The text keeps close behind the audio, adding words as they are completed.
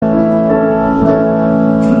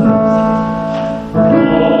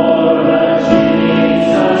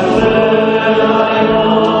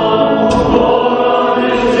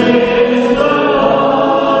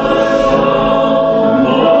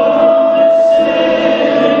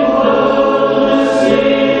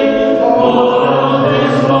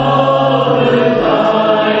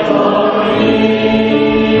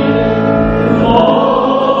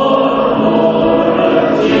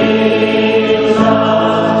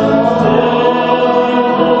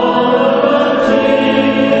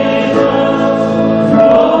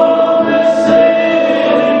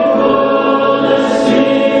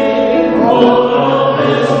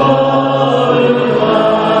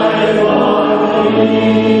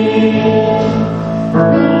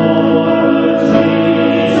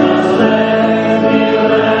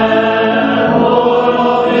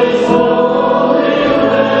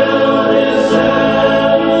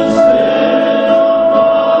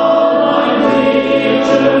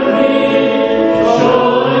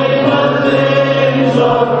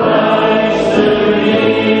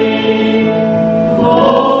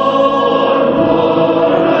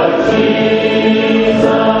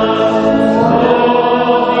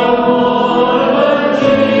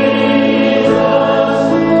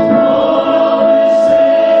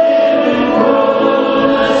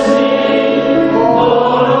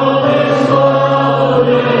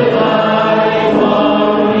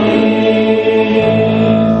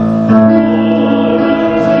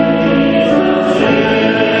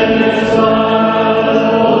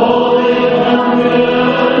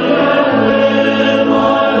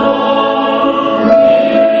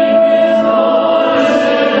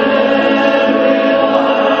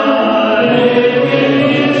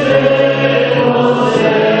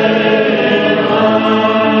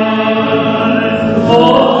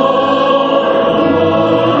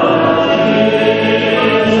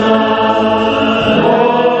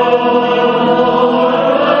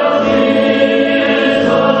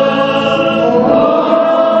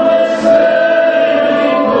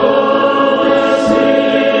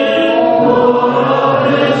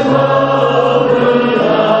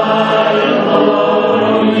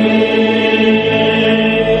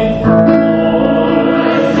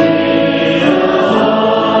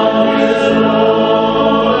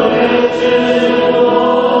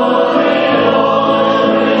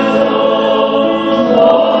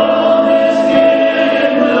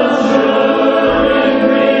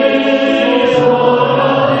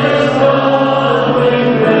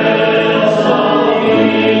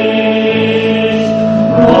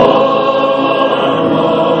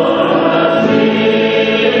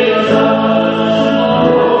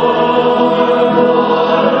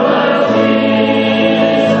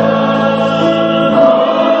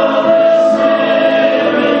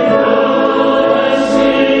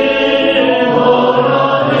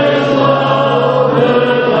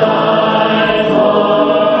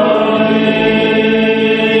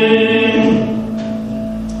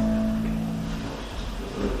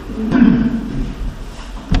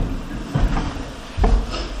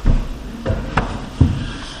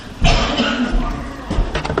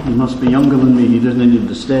He must be younger than me. He doesn't need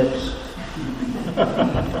the steps.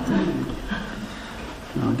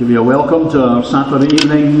 I'll give you a welcome to our Saturday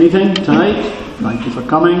evening meeting tonight. Thank you for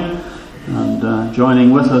coming and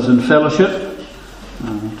joining with us in fellowship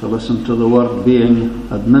to listen to the word being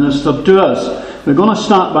administered to us. We're going to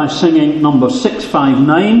start by singing number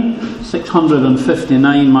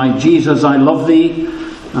 659, My Jesus, I love thee.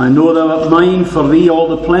 I know thou art mine, for thee all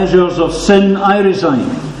the pleasures of sin I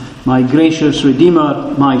resign. My gracious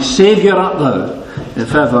Redeemer, my Saviour art thou.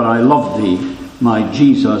 If ever I loved thee, my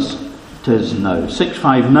Jesus, 'tis now.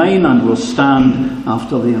 659, and we'll stand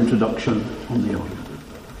after the introduction on the organ.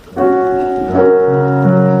 For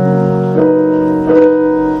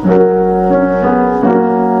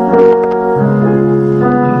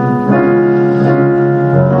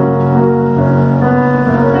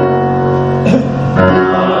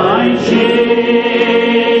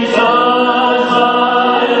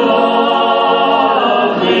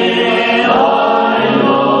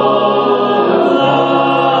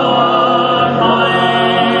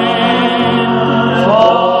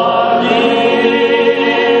thee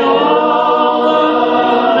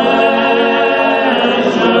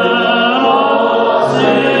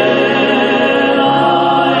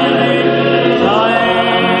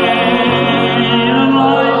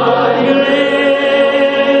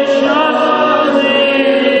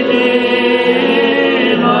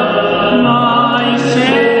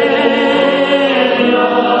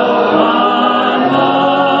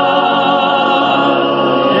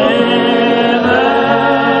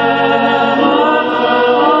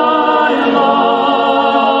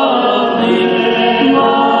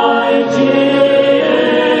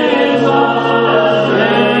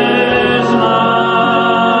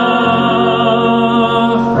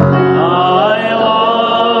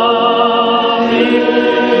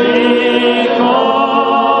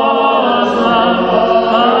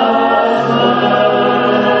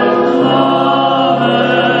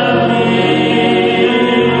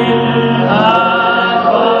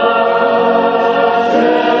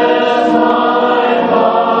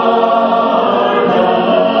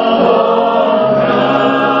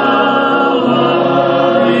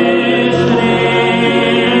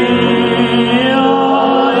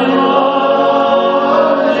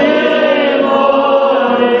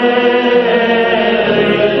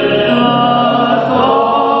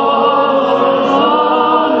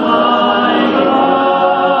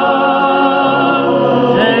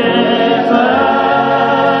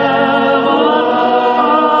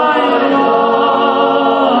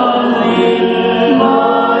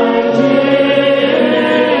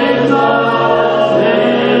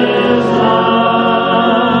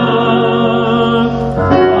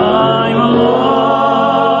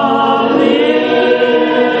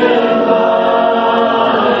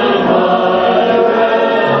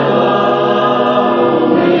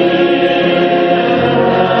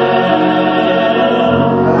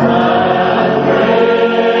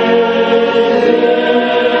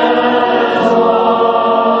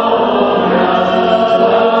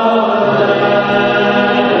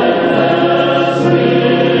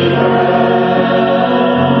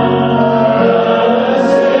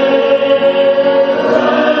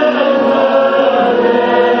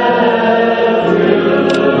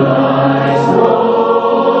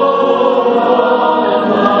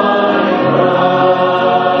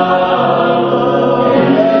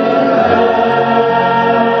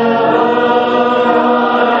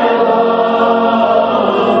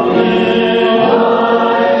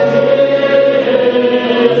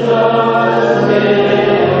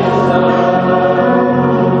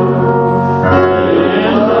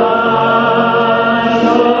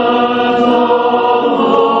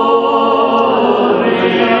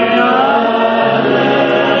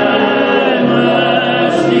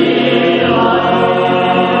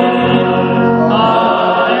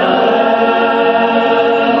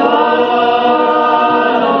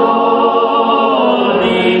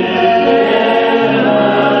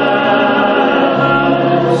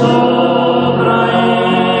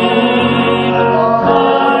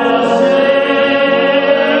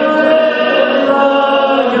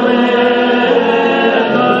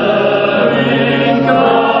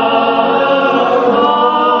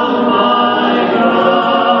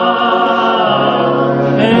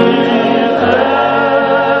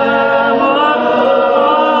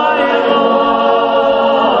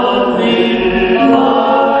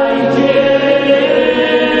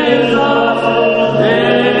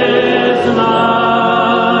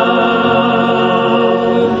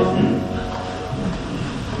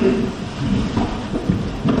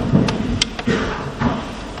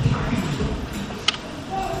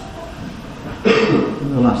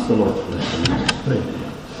ask the Lord's blessing. Let's pray.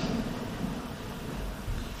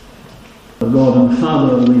 God and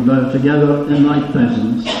Father, we bow together in thy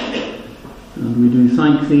presence, and we do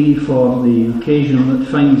thank thee for the occasion that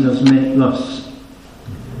finds us met thus.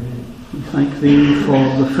 We thank thee for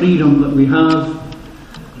the freedom that we have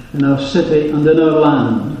in our city and in our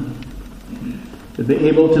land, to be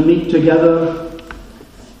able to meet together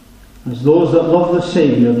as those that love the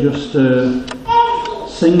Saviour, just to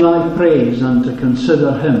sing thy praise and to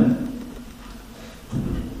consider him.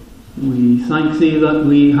 We thank thee that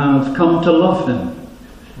we have come to love him,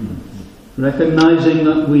 recognizing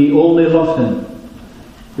that we only love him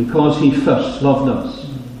because he first loved us.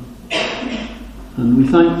 And we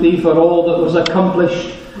thank thee for all that was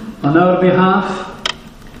accomplished on our behalf,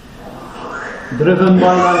 driven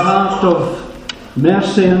by thy heart of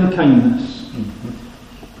mercy and kindness,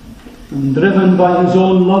 and driven by his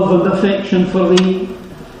own love and affection for thee,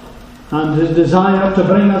 and his desire to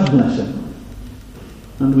bring us blessing.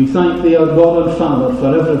 And we thank thee, our God and Father,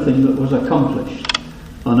 for everything that was accomplished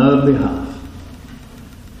on our behalf.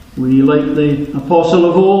 We, like the apostle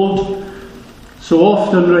of old, so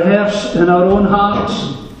often rehearse in our own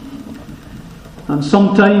hearts, and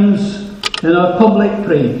sometimes in our public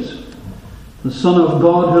praise, the Son of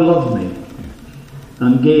God who loved me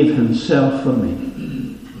and gave himself for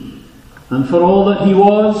me. And for all that he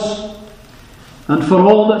was, and for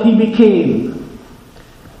all that he became,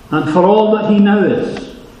 and for all that he now is,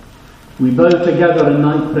 we bow together in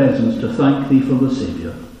thy presence to thank thee for the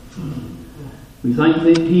Saviour. We thank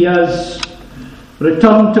thee that he has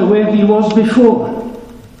returned to where he was before.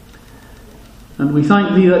 And we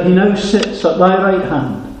thank thee that he now sits at thy right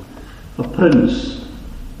hand, a Prince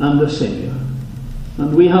and a Saviour.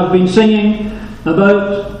 And we have been singing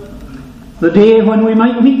about the day when we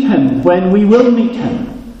might meet him, when we will meet him.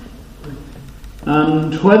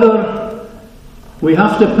 And whether we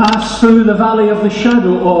have to pass through the valley of the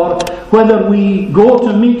shadow, or whether we go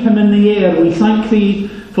to meet him in the air, we thank thee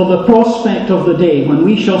for the prospect of the day when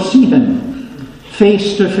we shall see him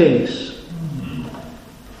face to face,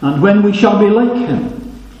 and when we shall be like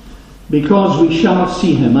him, because we shall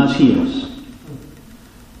see him as he is.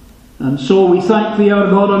 And so we thank thee, our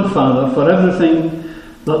God and Father, for everything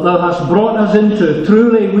that thou hast brought us into.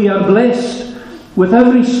 Truly we are blessed with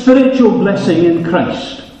every spiritual blessing in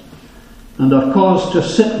Christ, and are caused to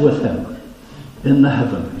sit with him in the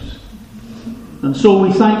heavens. And so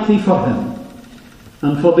we thank thee for him,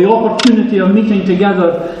 and for the opportunity of meeting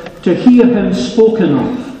together to hear him spoken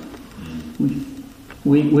of.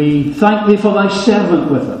 We thank thee for thy servant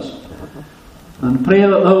with us, and pray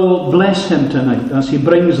that thou wilt bless him tonight as he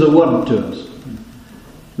brings the word to us.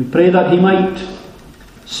 We pray that he might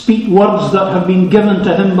speak words that have been given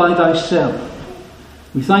to him by thyself.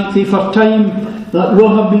 We thank thee for time that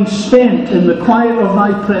will have been spent in the quiet of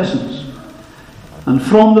thy presence. And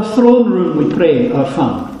from the throne room we pray, our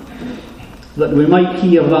Father, that we might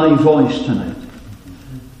hear thy voice tonight,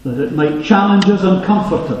 that it might challenge us and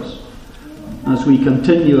comfort us as we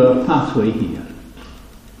continue our pathway here.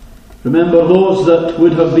 Remember those that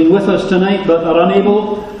would have been with us tonight but are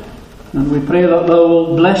unable, and we pray that thou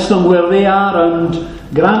wilt bless them where they are and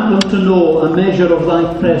grant them to know a measure of thy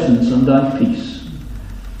presence and thy peace,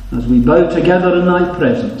 as we bow together in thy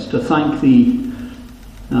presence to thank thee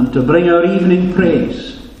and to bring our evening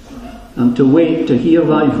praise and to wait to hear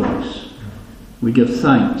thy voice. We give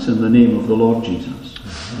thanks in the name of the Lord Jesus.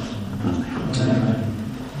 Amen.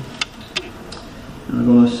 We're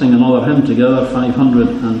going to sing another hymn together,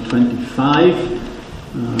 525.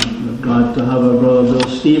 We're glad to have our brother Bill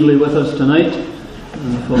Steveley with us tonight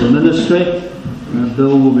for the ministry.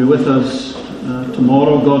 Bill will be with us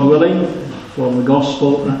tomorrow, God willing, for the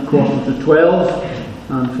gospel at 11:45,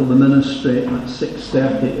 and for the ministry at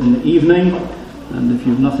 6:30 in the evening. And if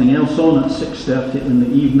you've nothing else on at 6:30 in the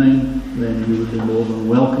evening, then you would be more than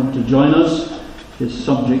welcome to join us. His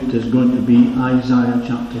subject is going to be Isaiah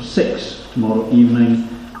chapter 6 tomorrow evening,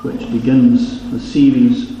 which begins the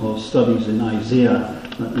series of studies in Isaiah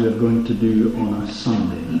that we are going to do on a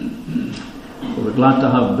Sunday. So we're glad to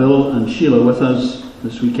have Bill and Sheila with us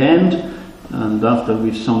this weekend, and after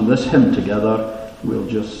we've sung this hymn together, we'll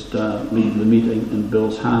just leave the meeting in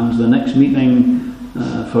Bill's hands. The next meeting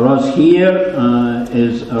for us here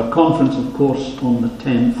is our conference, of course, on the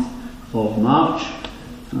 10th of March.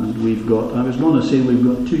 And we've got, I was going to say we've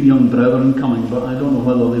got two young brethren coming, but I don't know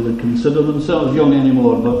whether they would consider themselves young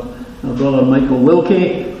anymore. But our brother Michael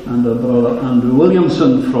Wilkie and our brother Andrew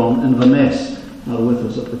Williamson from Inverness are with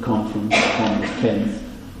us at the conference on the 10th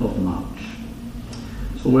of March.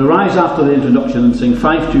 So we'll rise after the introduction and sing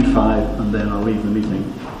 525, and then I'll leave the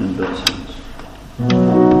meeting in Bill's hands.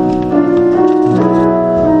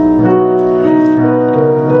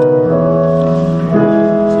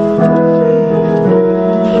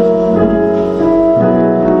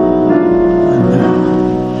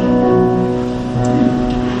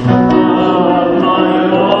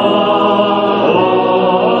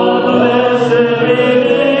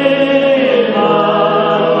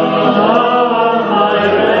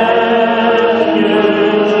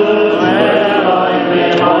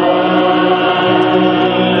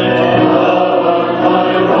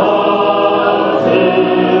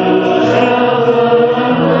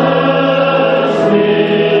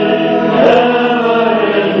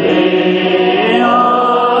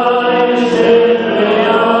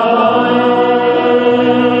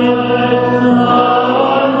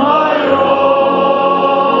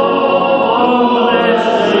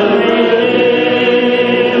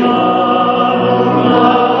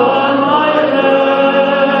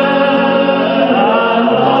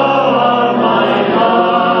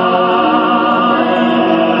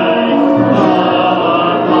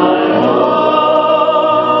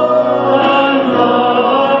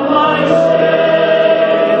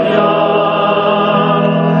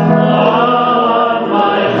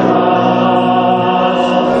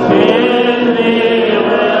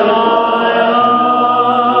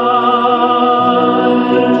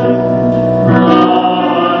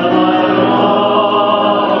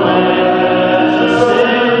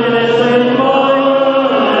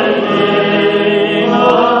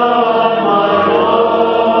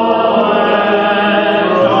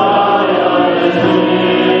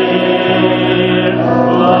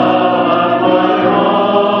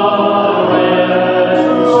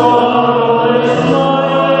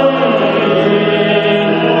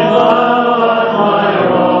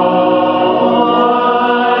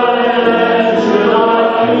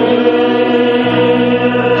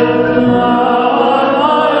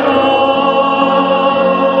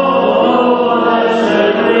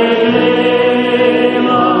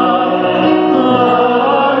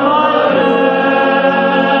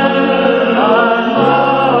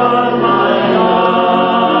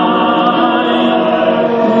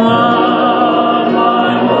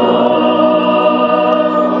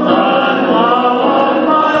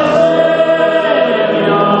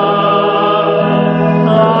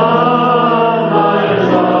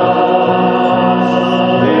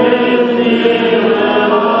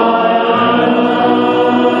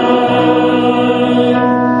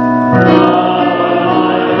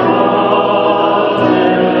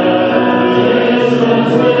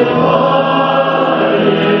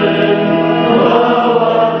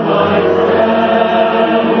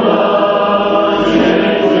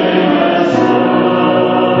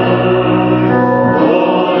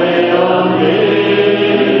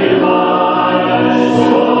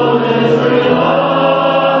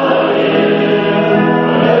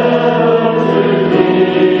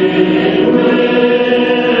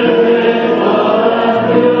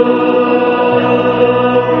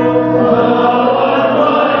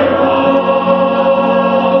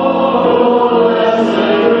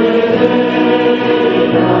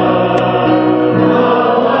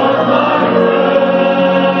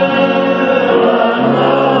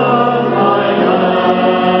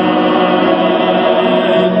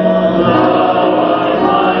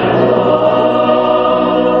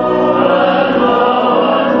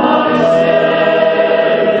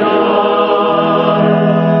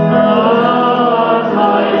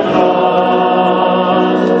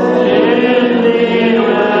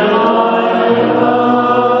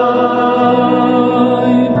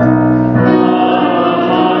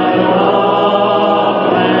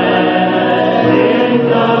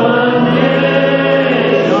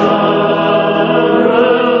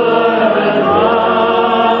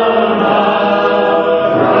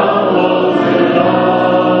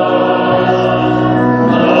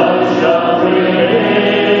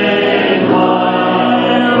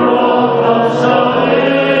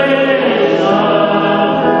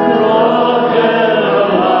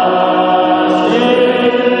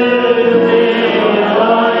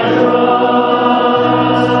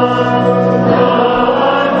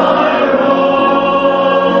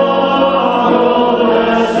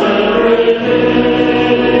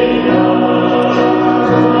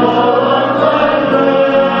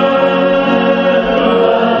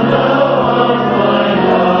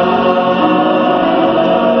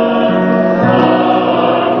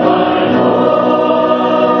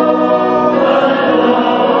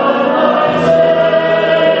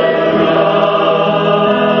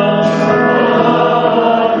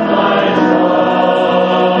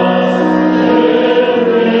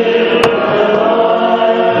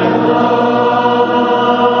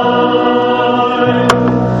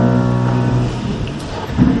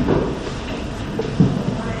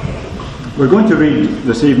 going to read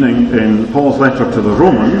this evening in Paul's letter to the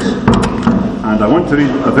Romans, and I want to read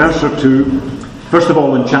a verse or two, first of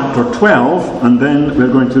all in chapter 12, and then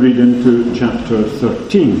we're going to read into chapter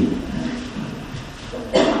 13.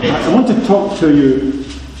 I want to talk to you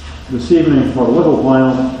this evening for a little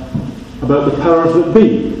while about the powers that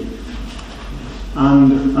be.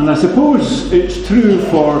 And I suppose it's true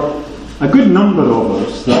for a good number of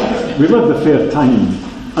us that we lived a fair time,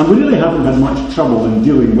 and we really haven't had much trouble in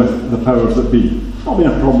dealing with the powers that be. It's not been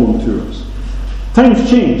a problem to us. Times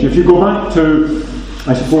change. If you go back to,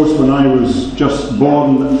 I suppose, when I was just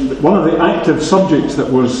born, one of the active subjects that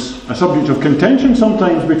was a subject of contention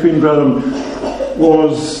sometimes between brethren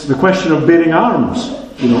was the question of bearing arms.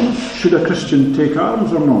 You know, should a Christian take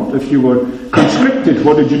arms or not? If you were conscripted,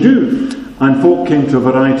 what did you do? And folk came to a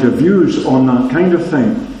variety of views on that kind of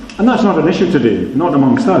thing. And that's not an issue today, not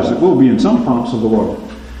amongst us. It will be in some parts of the world.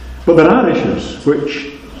 But there are issues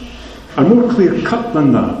which are more clear-cut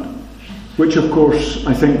than that, which, of course,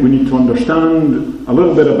 I think we need to understand a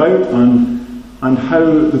little bit about and how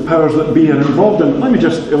the powers that be are involved in. Let me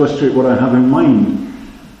just illustrate what I have in mind.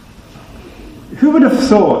 Who would have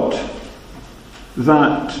thought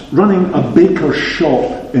that running a baker's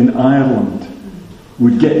shop in Ireland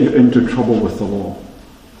would get you into trouble with the law?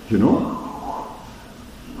 You know?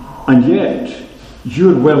 And yet,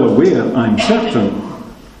 you're well aware, I'm certain,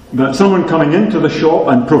 that someone coming into the shop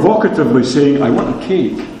and provocatively saying, I want a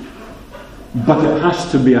cake, but it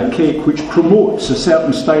has to be a cake which promotes a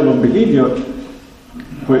certain style of behaviour,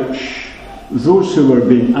 which those who were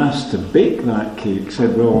being asked to bake that cake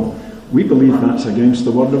said, well, we believe that's against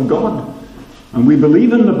the Word of God, and we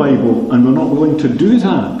believe in the Bible, and we're not willing to do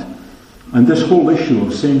that. And this whole issue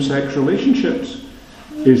of same-sex relationships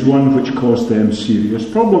is one which caused them serious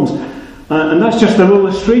problems. And that's just an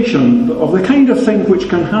illustration of the kind of thing which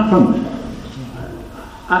can happen.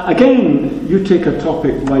 Again, you take a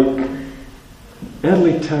topic like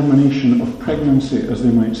early termination of pregnancy, as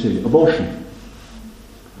they might say, abortion.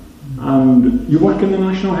 And you work in the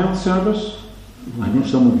National Health Service. I know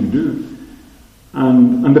some of you do.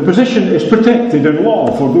 And the position is protected in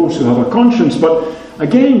law for those who have a conscience. But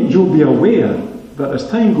again, you'll be aware that as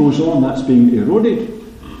time goes on, that's being eroded.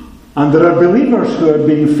 And there are believers who are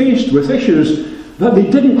being faced with issues that they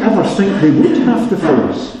didn't ever think they would have to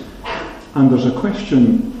face. And there's a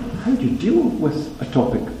question, how do you deal with a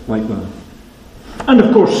topic like that? And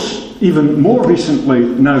of course, even more recently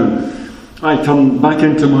now, I turn back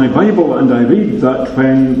into my Bible and I read that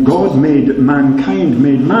when God made mankind,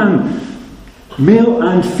 made man, male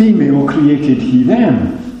and female created he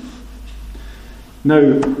them. Now,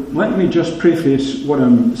 let me just preface what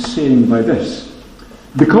I'm saying by this.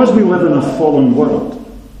 Because we live in a fallen world,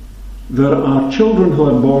 there are children who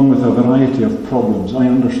are born with a variety of problems. I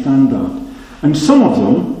understand that. And some of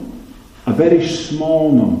them, a very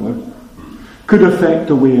small number, could affect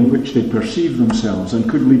the way in which they perceive themselves and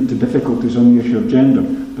could lead to difficulties on the issue of gender.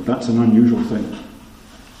 But that's an unusual thing.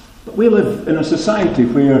 But we live in a society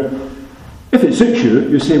where, if it suits you,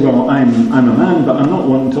 you say, well, I'm a man, but I'm not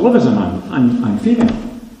wanting to live as a man. I'm female.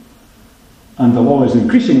 And the law is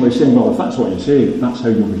increasingly saying, well, if that's what you say, that's how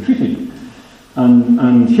you'll be treated.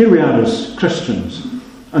 And here we are as Christians.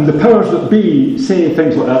 And the powers that be say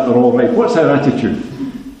things like that are all right. What's our attitude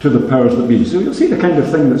to the powers that be? So you'll see the kind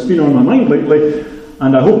of thing that's been on my mind lately.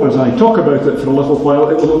 And I hope as I talk about it for a little while,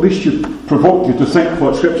 it will at least provoke you to think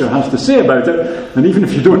what Scripture has to say about it. And even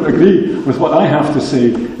if you don't agree with what I have to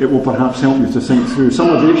say, it will perhaps help you to think through some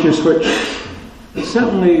of the issues which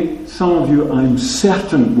certainly some of you, I'm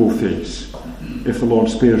certain, will face if the Lord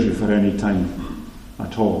spares you for any time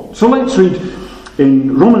at all. So let's read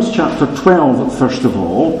in Romans chapter 12 first of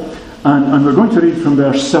all, and we're going to read from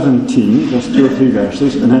verse 17, just 2 or 3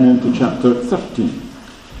 verses, and then into chapter 13.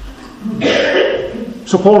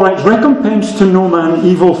 So Paul writes, recompense to no man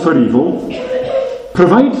evil for evil,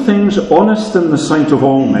 provide things honest in the sight of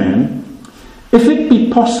all men, if it be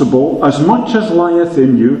possible, as much as lieth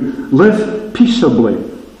in you, live peaceably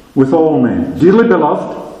with all men. Dearly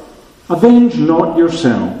beloved, avenge not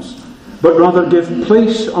yourselves, but rather give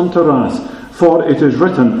place unto wrath, for it is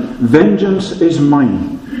written, vengeance is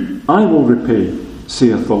mine, I will repay,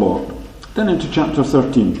 saith the Lord. Then into chapter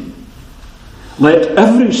 13. Let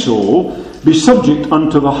every soul be subject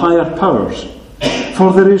unto the higher powers,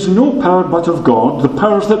 for there is no power but of God, the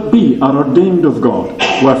powers that be are ordained of God.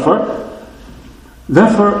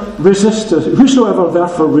 Therefore resisteth, whosoever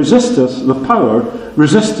therefore resisteth the power,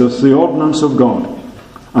 resisteth the ordinance of God.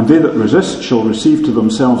 And they that resist shall receive to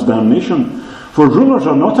themselves damnation. For rulers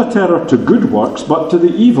are not a terror to good works, but to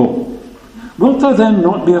the evil. Wilt thou then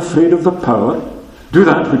not be afraid of the power? Do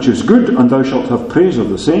that which is good, and thou shalt have praise of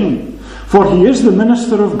the same. For he is the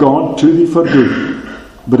minister of God to thee for good.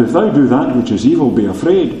 But if thou do that which is evil, be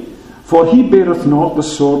afraid. For he beareth not the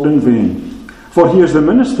sword in vain. For he is the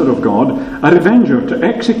minister of God, a revenger to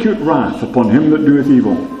execute wrath upon him that doeth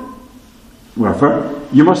evil. Wherefore,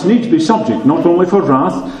 you must needs be subject, not only for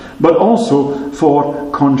wrath, but also for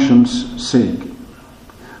conscience' sake.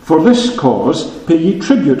 For this cause pay ye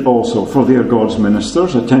tribute also, for they are God's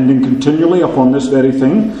ministers, attending continually upon this very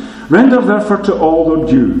thing. Render therefore to all their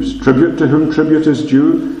dues, tribute to whom tribute is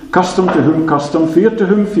due, custom to whom custom, fear to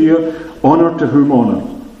whom fear, honour to whom honour.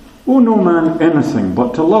 Owe no man anything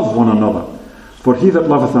but to love one another, for he that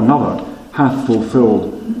loveth another hath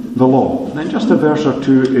fulfilled the law. Then just a verse or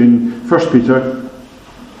two in 1 Peter,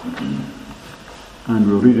 and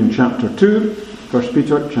we'll read in chapter 2, 1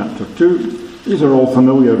 Peter chapter 2. These are all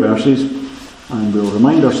familiar verses, and we'll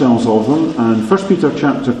remind ourselves of them. And 1 Peter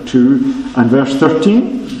chapter 2 and verse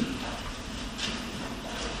 13.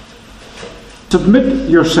 Submit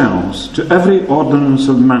yourselves to every ordinance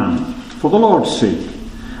of man, for the Lord's sake,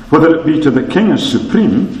 whether it be to the king as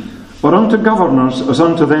supreme, or unto governors as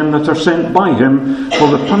unto them that are sent by him, for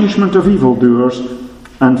the punishment of evildoers,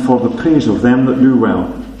 and for the praise of them that do well.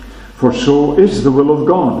 For so is the will of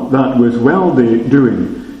God, that with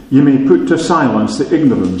well-doing ye may put to silence the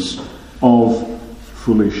ignorance of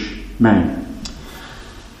foolish men.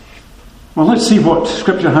 Well, let's see what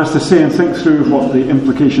Scripture has to say and think through what the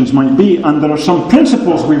implications might be. And there are some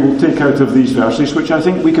principles we will take out of these verses which I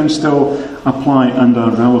think we can still apply and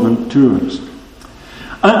are relevant to us.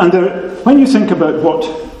 And when you think about what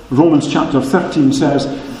Romans chapter 13 says,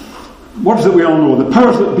 words that we all know, the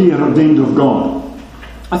powers that be are ordained of God.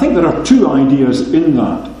 I think there are two ideas in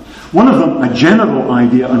that. One of them, a general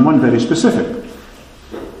idea, and one very specific.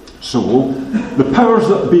 So, the powers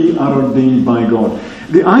that be are ordained by God.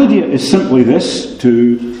 The idea is simply this,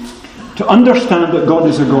 to understand that God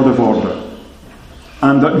is a God of order.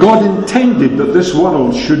 And that God intended that this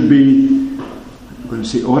world should be, I'm going to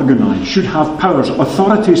say organised, should have powers,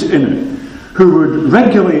 authorities in it, who would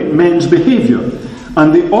regulate men's behaviour.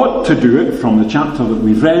 And they ought to do it, from the chapter that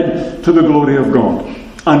we've read, to the glory of God,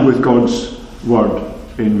 and with God's word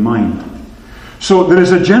in mind. So there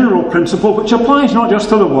is a general principle which applies not just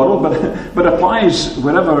to the world, but applies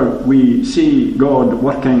wherever we see God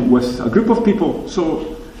working with a group of people.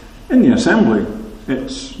 So in the assembly,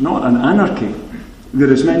 it's not an anarchy.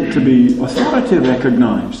 There is meant to be authority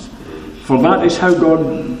recognised. For that is how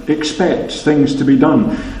God expects things to be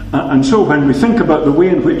done. And so when we think about the way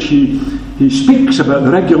in which He speaks about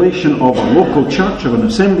the regulation of a local church, of an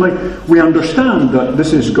assembly, we understand that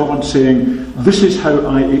this is God saying, this is how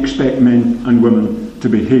I expect men and women to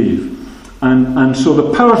behave. And so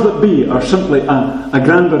the powers that be are simply a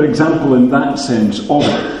grander example in that sense of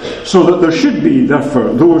it. So that there should be,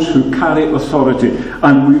 therefore, those who carry authority.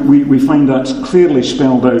 And we find that's clearly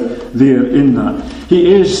spelled out there in that.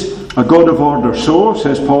 He is a God of order. So,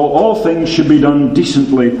 says Paul, all things should be done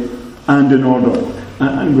decently and in order.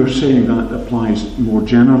 And we're saying that applies more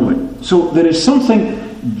generally. So there is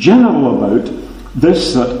something general about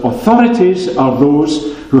this, that authorities are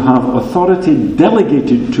those who have authority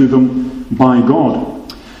delegated to them by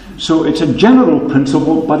God. So it's a general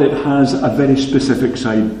principle, but it has a very specific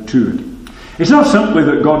side to it. It's not simply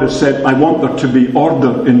that God has said, I want there to be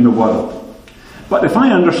order in the world. But if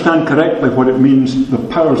I understand correctly what it means, the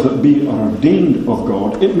powers that be are ordained of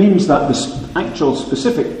God, it means that the actual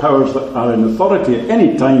specific powers that are in authority at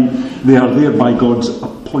any time, they are there by God's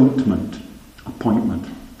appointment.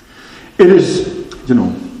 It is,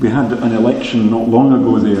 we had an election not long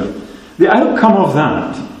ago there. The outcome of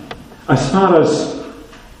that, as far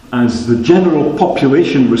as the general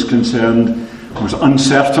population was concerned, was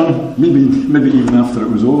uncertain. Maybe even after it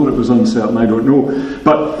was over, it was uncertain. I don't know.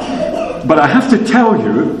 But I have to tell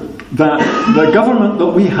you that the government that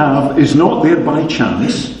we have is not there by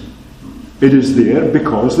chance. It is there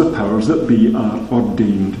because the powers that be are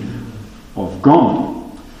ordained of God.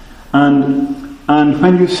 And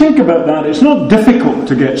when you think about that, it's not difficult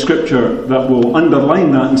to get scripture that will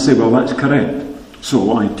underline that and say, well, that's correct.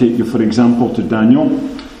 So I take you, for example, to Daniel,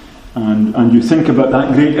 and you think about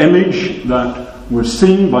that great image that was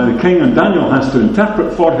seen by the king, and Daniel has to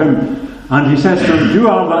interpret for him, and he says to him, you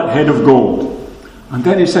are that head of gold. And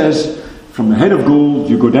then he says, from the head of gold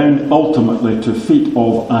you go down ultimately to feet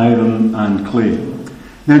of iron and clay.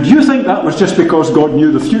 Now, do you think that was just because God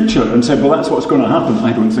knew the future and said, well, that's what's going to happen?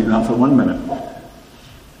 I don't think that for 1 minute.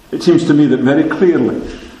 It seems to me that very clearly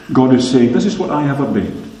God is saying, this is what I have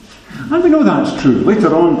ordained. And we know that's true.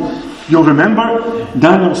 Later on, you'll remember,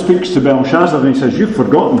 Daniel speaks to Belshazzar and he says, you've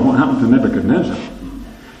forgotten what happened to Nebuchadnezzar.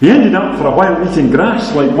 He ended up for a while eating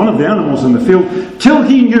grass like one of the animals in the field, till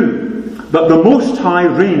he knew that the Most High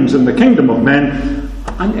reigns in the kingdom of men,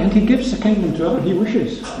 and he gives the kingdom to whoever he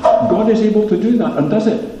wishes. God is able to do that and does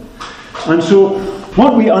it. And so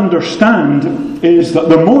what we understand is that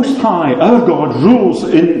the Most High, our God, rules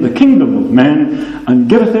in the kingdom of men and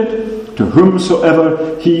giveth it to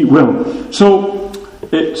whomsoever he will. So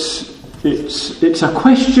it's a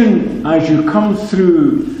question as you come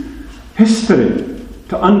through history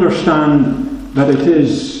to understand that it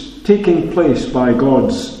is taking place by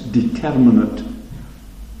God's determinate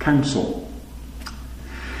counsel.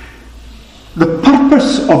 The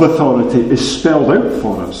purpose of authority is spelled out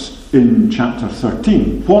for us in chapter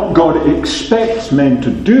 13. What God expects men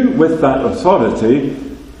to do with that authority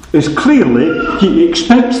is clearly He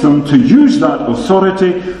expects them to use that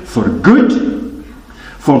authority for good,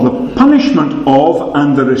 for the punishment of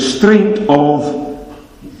and the restraint of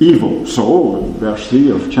evil. So, verse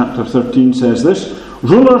 3 of chapter 13 says this: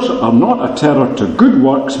 "Rulers are not a terror to good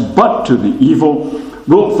works, but to the evil.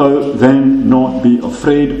 Wilt thou then not be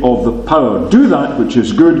afraid of the power? Do that which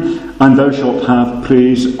is good, and thou shalt have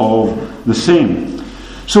praise of the same."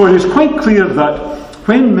 So it is quite clear that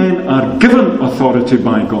when men are given authority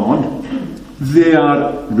by God, they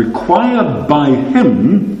are required by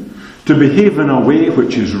Him to behave in a way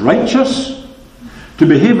which is righteous, to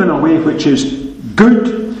behave in a way which is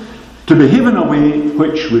good, to behave in a way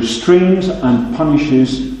which restrains and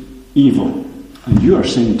punishes evil. And you are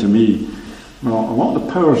saying to me, well, a lot of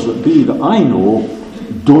the powers that be that I know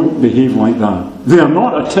don't behave like that. They are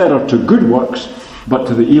not a terror to good works, but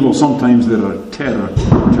to the evil sometimes they're a terror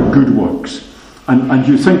to good works. And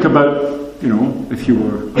you think about, if you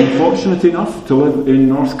were unfortunate enough to live in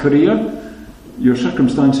North Korea, your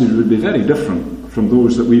circumstances would be very different from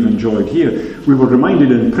those that we've enjoyed here. We were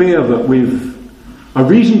reminded in prayer that we've a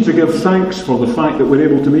reason to give thanks for the fact that we're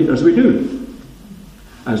able to meet as we do.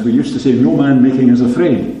 As we used to say, no man making us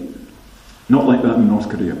afraid. Not like that in North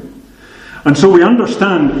Korea. And so we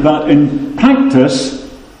understand that in practice,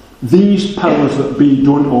 these powers that be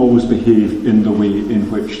don't always behave in the way in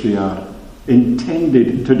which they are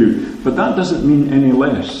intended to do. But that doesn't mean any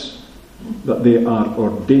less that they are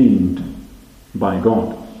ordained by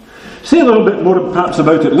God. Say a little bit more perhaps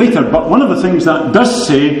about it later, but one of the things that does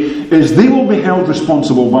say is they will be held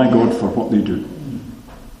responsible by God for what they do.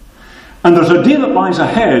 And there's a day that lies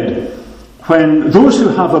ahead when those who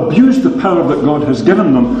have abused the power that God has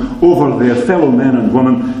given them over their fellow men and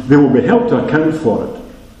women, they will be held to account for it,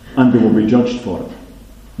 and they will be judged for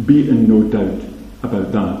it. Be in no doubt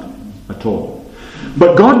about that at all.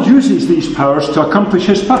 But God uses these powers to accomplish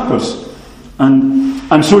His purpose.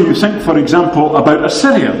 And so you think, for example, about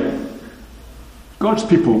Assyria. God's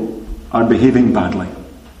people are behaving badly.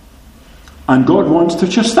 And God wants to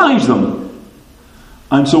chastise them.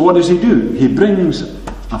 And so what does He do? He brings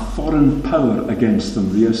a foreign power against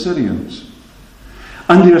them, the Assyrians.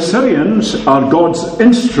 And the Assyrians are God's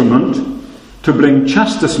instrument to bring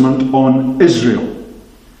chastisement on Israel.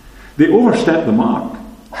 They overstep the mark,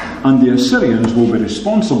 and the Assyrians will be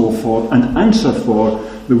responsible for and answer for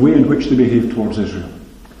the way in which they behave towards Israel.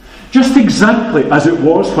 Just exactly as it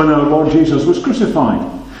was when our Lord Jesus was crucified,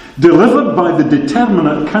 delivered by the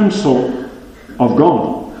determinate counsel of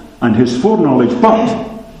God and His foreknowledge, but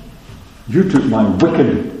you took my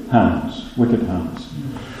wicked hands.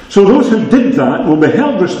 So those who did that will be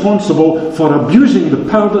held responsible for abusing the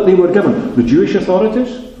power that they were given. The Jewish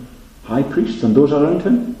authorities, high priests and those around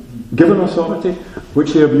him, given authority,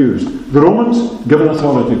 which they abused. The Romans, given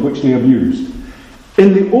authority, which they abused.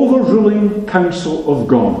 In the overruling counsel of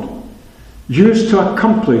God, used to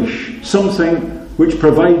accomplish something which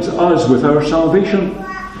provides us with our salvation,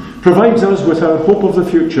 provides us with our hope of the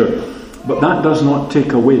future. But that does not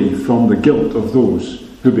take away from the guilt of those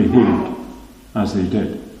who behaved as they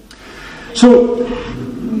did. So,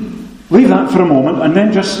 leave that for a moment and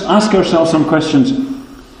then just ask ourselves some questions.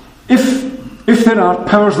 If there are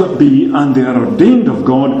powers that be and they are ordained of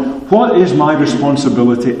God, what is my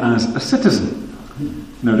responsibility as a citizen?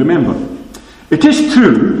 Now remember, it is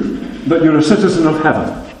true that you're a citizen of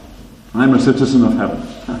heaven. I'm a citizen of heaven.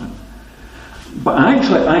 But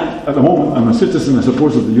actually, at the moment, I'm a citizen, I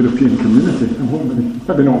suppose, of the European community.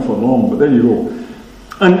 Maybe not for long, but there you go.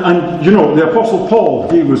 And the Apostle Paul,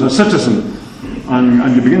 he was a citizen.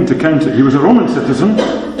 And you begin to count it. He was a Roman citizen.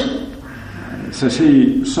 It says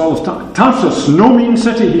he, Saul of Tarsus, no mean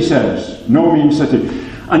city, he says. No mean city.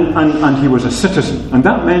 And he was a citizen. And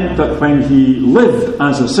that meant that when he lived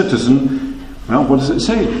as a citizen, well, what does it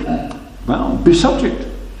say? Well, be subject.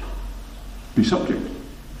 Be subject.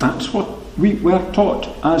 That's what we were taught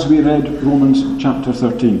as we read Romans chapter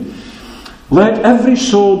 13. Let every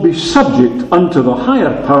soul be subject unto the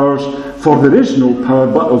higher powers, for there is no power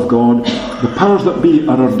but of God. The powers that be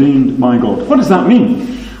are ordained by God. What does that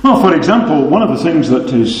mean? Well, for example, one of the things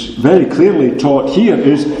that is very clearly taught here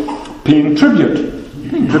is paying tribute.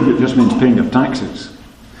 Paying tribute just means paying your taxes.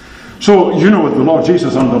 So, the Lord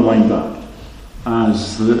Jesus underlined that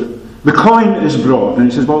as the coin is brought,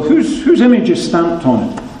 and he says, well, whose image is stamped on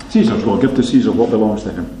it? Caesar's. Well, give to Caesar what belongs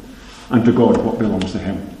to him, and to God what belongs to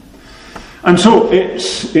him. And so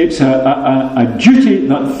it's a duty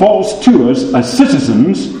that falls to us as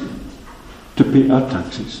citizens to pay our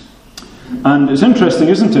taxes. And it's interesting,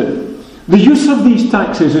 isn't it? The use of these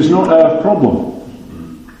taxes is not our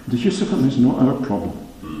problem. The use of them is not our problem.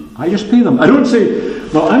 I just pay them. I don't say,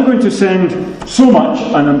 well, I'm going to send so much,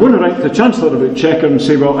 and I'm going to write to the Chancellor of Exchequer and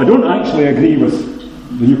say, well, I don't actually agree with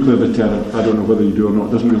the nuclear deterrent. I don't know whether you do or not.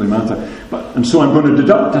 It doesn't really matter. And so I'm going to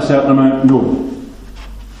deduct a certain amount. No.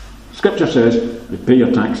 Scripture says you pay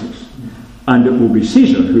your taxes, and it will be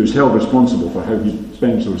Caesar who is held responsible for how he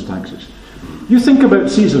spends those taxes. You think about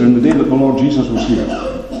Caesar in the day that the Lord Jesus was here.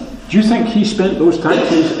 Do you think he spent those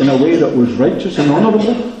taxes in a way that was righteous and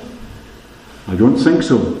honourable? I don't think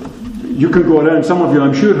so. You can go around, some of you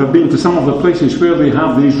I'm sure have been to some of the places where they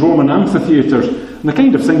have these Roman amphitheatres, and the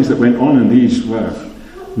kind of things that went on in these were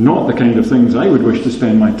not the kind of things I would wish to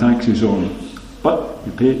spend my taxes on. But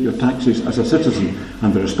you pay your taxes as a citizen,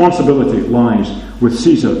 and the responsibility lies with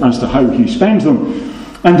Caesar as to how he spends them.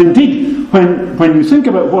 And indeed, when you think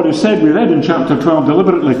about what is said, we read in chapter 12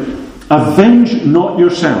 deliberately, avenge not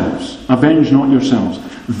yourselves. Avenge not yourselves.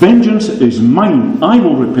 Vengeance is mine, I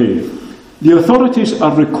will repay. The authorities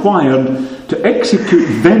are required to execute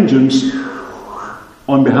vengeance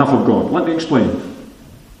on behalf of God. Let me explain.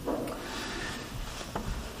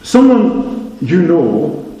 Someone you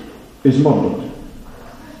know is murdered.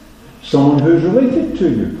 Someone who is related to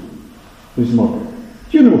you is murdered.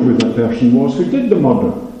 Do you know who that person was who did the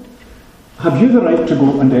murder? Have you the right to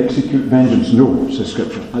go and execute vengeance? No, says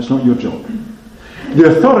Scripture. That's not your job.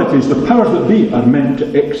 The authorities, the powers that be, are meant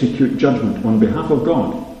to execute judgment on behalf of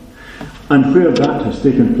God. And where that has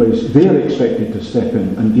taken place, they are expected to step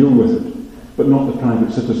in and deal with it. But not the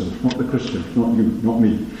private citizens, not the Christians, not you, not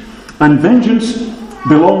me. And vengeance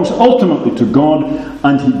belongs ultimately to God,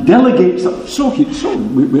 and he delegates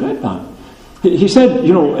that. We read that. He said,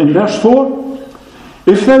 in verse 4,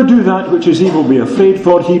 if thou do that which is evil, be afraid,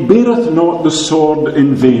 for he beareth not the sword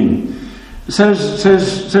in vain. Says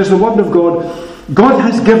the word of God, God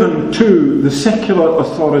has given to the secular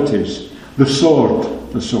authorities the sword.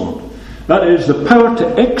 That is the power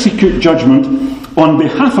to execute judgment on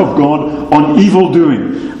behalf of God on evil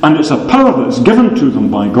doing. And it's a power that's given to them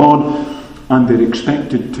by God, and they're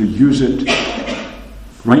expected to use it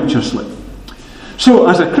righteously. So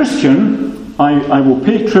as a Christian, I will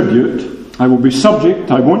pay tribute. I will be subject.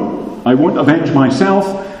 I won't avenge myself.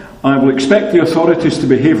 I will expect the authorities to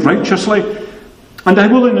behave righteously. And I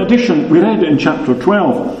will, in addition, we read in chapter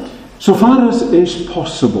 12, so far as is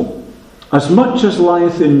possible, as much as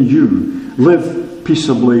lieth in you, live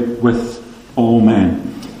peaceably with all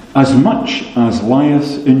men. As much as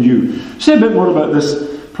lieth in you. Say a bit more about this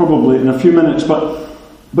probably in a few minutes, but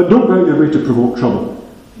don't go out your way to provoke trouble.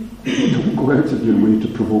 Don't go out of your way to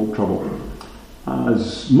provoke trouble.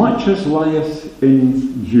 As much as lieth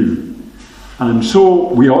in you. And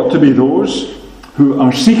so we ought to be those who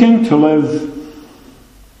are seeking to live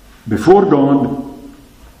before God,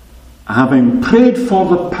 having prayed for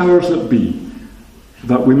the powers that be,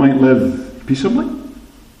 that we might live peaceably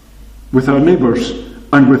with our neighbours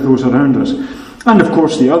and with those around us. And of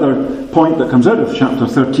course the other point that comes out of chapter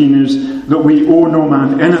 13 is that we owe no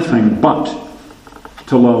man anything but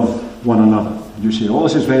to love one another. You say,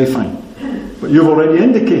 this is very fine. But you've already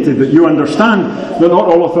indicated that you understand that not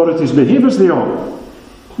all authorities behave as they ought.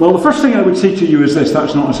 Well, the first thing I would say to you is this,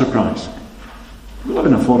 that's not a surprise. We live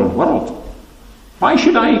in a foreign world. Why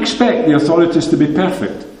should I expect the authorities to be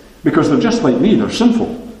perfect? Because they're just like me, they're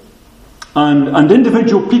sinful. And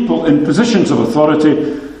individual people in positions of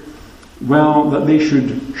authority, well, that they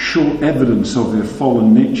should show evidence of their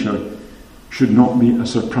fallen nature should not be a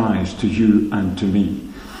surprise to you and to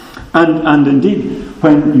me. And indeed,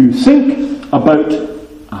 when you think about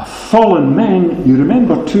a fallen man, you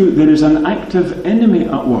remember too, there is an active enemy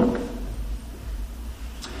at work.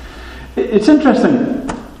 It's interesting.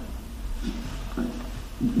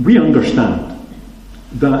 We understand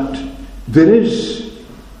that there is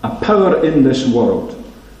a power in this world,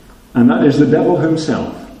 and that is the devil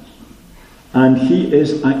himself. And he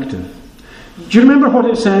is active. Do you remember what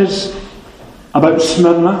it says about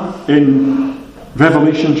Smyrna in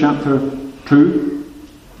Revelation chapter 2?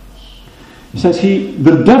 It says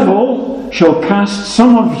the devil shall cast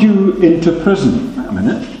some of you into prison. Wait a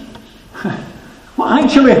minute. What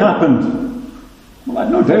actually happened? Well,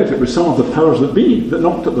 I've no doubt it was some of the powers that be that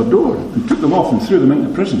knocked at their door and took them off and threw them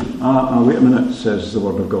into prison. Wait a minute, says the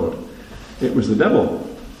Word of God. It was the devil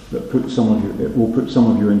that will put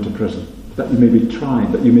some of you into prison, that you may be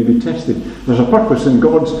tried, that you may be tested. There's a purpose in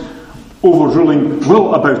God's overruling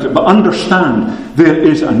will about it, but understand there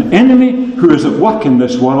is an enemy who is at work in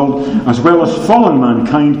this world as well as fallen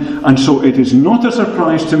mankind, and so it is not a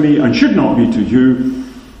surprise to me and should not be to you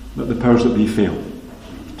that the powers that be fail.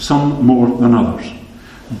 Some more than others,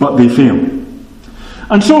 but they fail.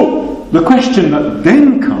 And so the question that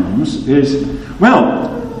then comes is,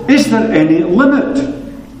 well, is there any limit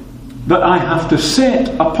that I have to set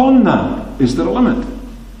upon that? Is there a limit?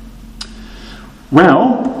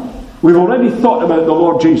 Well, we've already thought about the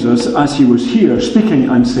Lord Jesus as he was here speaking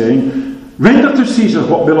and saying, render to Caesar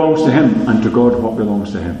what belongs to him and to God what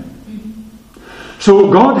belongs to him.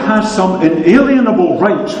 So God has some inalienable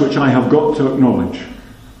rights which I have got to acknowledge.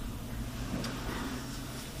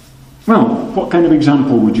 Well, what kind of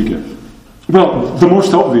example would you give? Well, the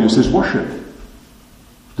most obvious is worship.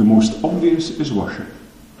 The most obvious is worship.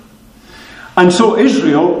 And so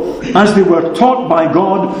Israel, as they were taught by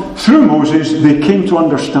God through Moses, they came to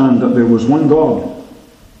understand that there was one God.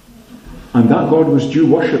 And that God was due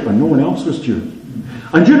worship and no one else was due.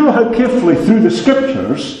 And you know how carefully through the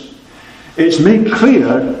scriptures it's made clear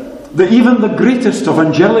that even the greatest of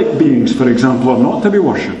angelic beings, for example, are not to be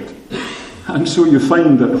worshipped. And so you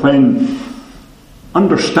find that when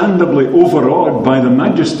understandably overawed by the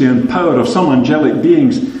majesty and power of some angelic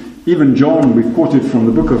beings, even John, we've quoted from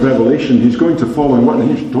the book of Revelation, he's going to fall in what?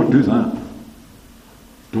 Don't do that.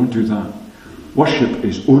 Don't do that. Worship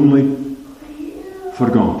is only for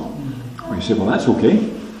God. Well, you say, well, that's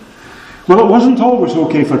okay. Well, it wasn't always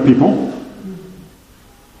okay for people.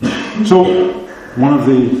 So, one of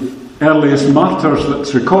the earliest martyrs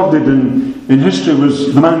that's recorded in history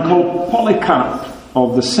was the man called Polycarp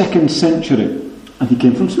of the 2nd century. And he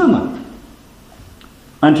came from Smyrna.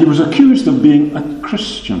 And he was accused of being a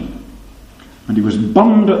Christian. And he was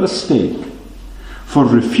burned at the stake for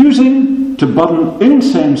refusing to burn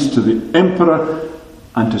incense to the emperor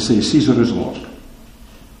and to say Caesar is Lord.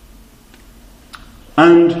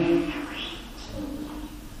 And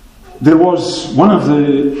there was one of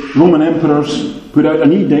the Roman emperors put out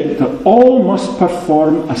an edict that all must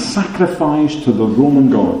perform a sacrifice to the Roman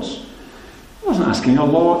gods. He wasn't asking a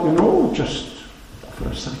lot, just for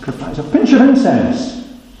a sacrifice, a pinch of incense.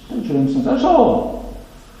 That's all.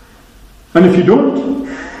 And if you don't,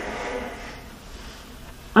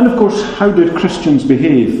 and of course, how did Christians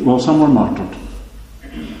behave? Well, some were martyred.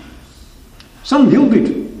 Some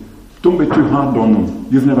yielded. Don't be too hard on them.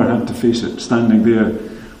 You've never had to face it, standing there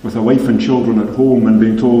with a wife and children at home and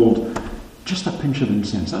being told, just a pinch of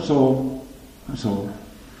incense, that's all. That's all.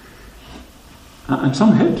 And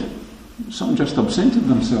some hid. Some just absented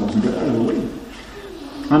themselves and got out of the way.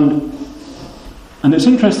 And it's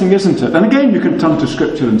interesting, isn't it? And again, you can turn to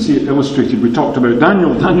Scripture and see it illustrated. We talked about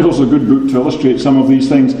Daniel. Daniel's a good book to illustrate some of these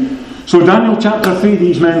things. So Daniel chapter 3,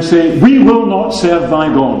 these men say, we will not serve thy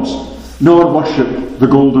gods, nor worship the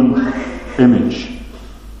golden image.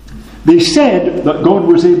 They said that God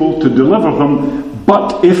was able to deliver them,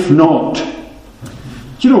 but if not.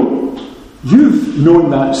 You've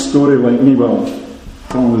known that story like me. Well,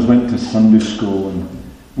 some of us went to Sunday school and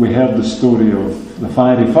we heard the story of the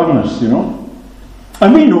fiery furnace,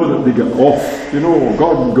 And we know that they got off,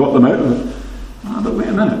 God got them out of it. But wait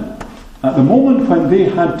a minute. At the moment when they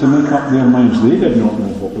had to make up their minds, they did not know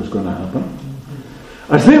what was going to happen.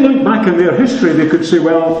 As they look back in their history, they could say,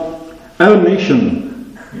 well, our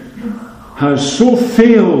nation has so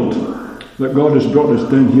failed that God has brought us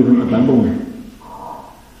down here into Babylon.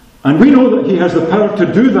 And we know that he has the power to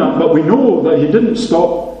do that, but we know that he didn't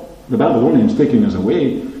stop the Babylonians taking us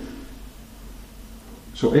away.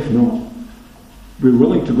 So if not, we're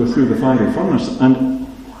willing to go through the fiery furnace. And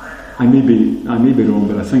I may be wrong,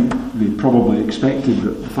 but I think they probably expected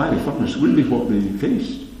that the fiery furnace would be what they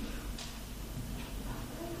faced.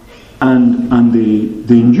 And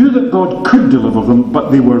they knew that God could deliver them,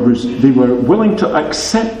 but they were willing to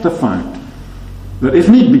accept the fact that if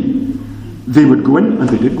need be, they would go in, and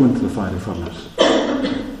they did go into the fiery furnace.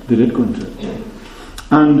 They did go into it.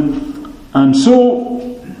 And so,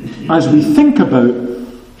 as we think about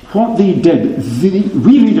what they did, we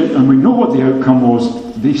read it and we know what the outcome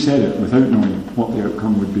was. They said it without knowing what the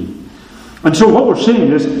outcome would be. And so what we're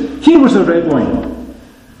saying is, here was a red line.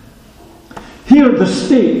 Here the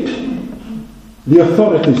state, the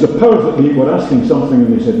authorities, the powers that be were asking something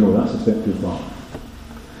and they said, no, that's a step too far.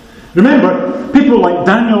 Remember, people like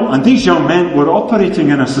Daniel and these young men were operating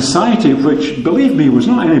in a society which, believe me, was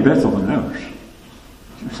not any better than ours.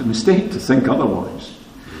 It's a mistake to think otherwise.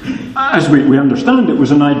 As we understand, it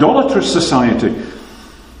was an idolatrous society.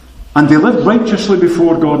 And they lived righteously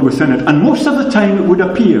before God within it. And most of the time it would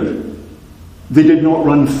appear they did not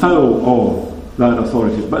run foul of that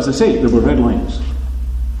authority. But as I say, there were red lines.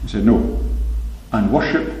 He said no. And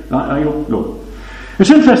worship that idol? No. It's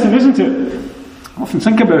interesting, isn't it? I often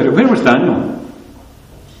think about it. Where was Daniel?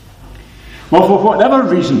 Well, for whatever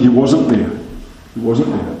reason, he wasn't there. He wasn't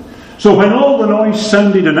there. So when all the noise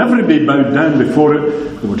sounded and everybody bowed down before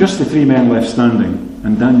it, there were just the 3 men left standing,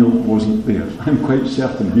 and Daniel wasn't there. I'm quite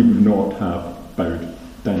certain he would not have bowed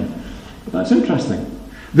down. But that's interesting.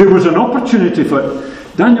 There was an opportunity for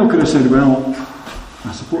it. Daniel could have said, well,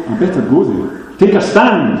 I suppose I better go there. Take a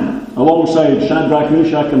stand alongside Shadrach,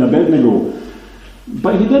 Meshach and Abednego.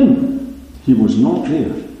 But he didn't. He was not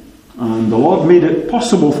there. And the Lord made it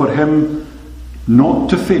possible for him not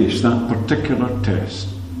to face that particular test.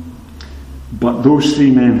 But those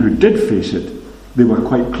 3 men who did face it, they were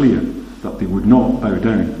quite clear that they would not bow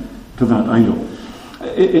down to that idol.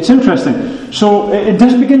 It's interesting. So it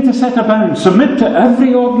does begin to set a bound. Submit to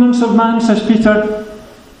every ordinance of man, says Peter.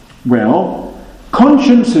 Well,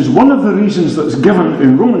 conscience is one of the reasons that's given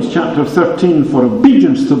in Romans chapter 13 for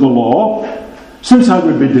obedience to the law, since I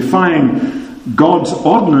would be defying God's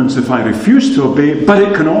ordinance if I refuse to obey, but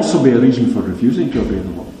it can also be a reason for refusing to obey the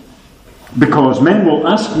law. Because men will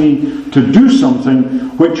ask me to do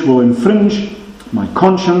something which will infringe my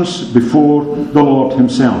conscience before the Lord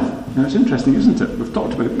himself. Now it's interesting, isn't it? We've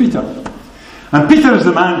talked about Peter. And Peter is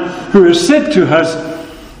the man who is said to us,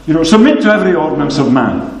 submit to every ordinance of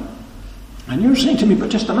man. And you're saying to me, but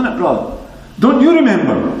just a minute, brother, don't you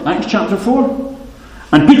remember Acts chapter 4?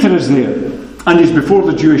 And Peter is there, and he's before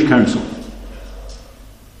the Jewish council.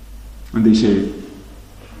 And they say,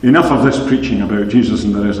 enough of this preaching about Jesus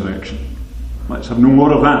and the resurrection. Let's have no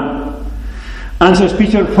more of that. And says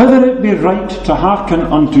Peter, whether it be right to hearken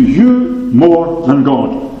unto you more than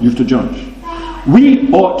God, you've to judge.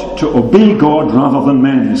 We ought to obey God rather than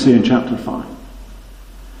men, they say in chapter 5.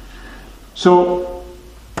 So,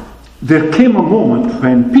 there came a moment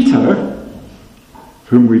when Peter,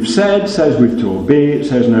 whom we've said, says we've to obey,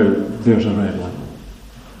 says now, there's a red line.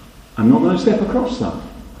 I'm not going to step across that.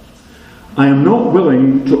 I am not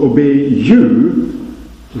willing to obey you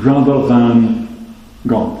rather than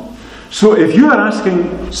God. So if you are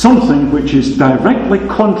asking something which is directly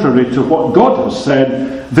contrary to what God has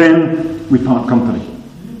said, then we part company.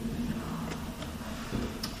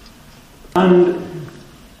 And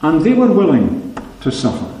they were willing to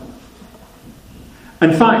suffer.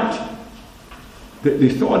 In fact, they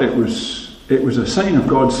thought it was a sign of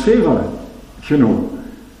God's favour,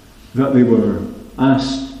 that they were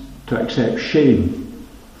asked to accept shame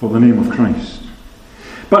for the name of Christ.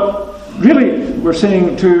 But really, we're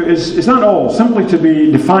saying is that all? Simply to be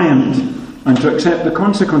defiant and to accept the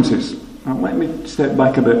consequences? Now, let me step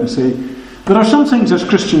back a bit and say, there are some things as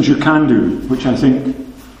Christians you can do, which I think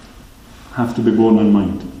have to be borne in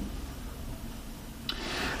mind.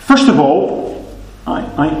 First of all,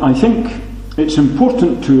 I think it's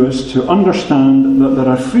important to us to understand that there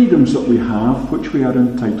are freedoms that we have which we are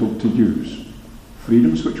entitled to use.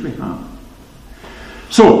 Freedoms which we have.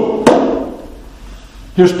 So,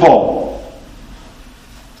 here's Paul.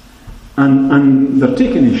 And they're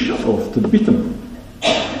taking his shirt off to beat him.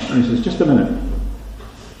 And he says, just a minute.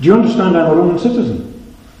 Do you understand I'm a Roman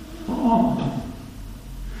citizen? Oh.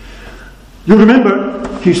 You'll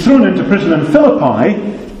remember, he's thrown into prison in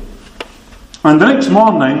Philippi, and the next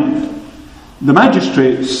morning, the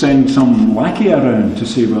magistrates send some lackey around to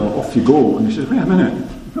say, well, off you go. And he says, wait a minute.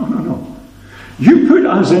 No. You put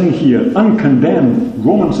us in here, uncondemned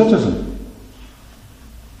Roman citizen.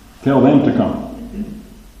 Tell them to come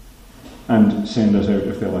and send us out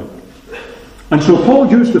if they like. And so Paul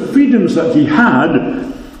used the freedoms that he had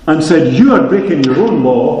and said, you are breaking your own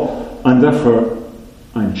law, and therefore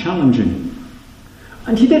I'm challenging you.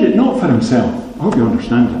 And he did it not for himself. I hope you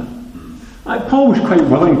understand that. Paul was quite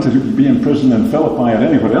willing to be in prison in Philippi or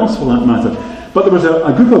anywhere else for that matter. But there was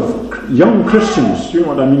a group of young Christians, you know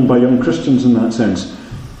what I mean by young Christians in that sense.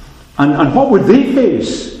 And what would they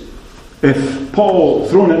face if Paul,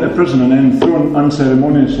 thrown into prison and then thrown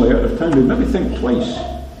unceremoniously out of town? They'd maybe think twice.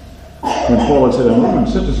 When Paul had said, I'm a Roman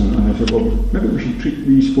citizen, and they said, well, maybe we should treat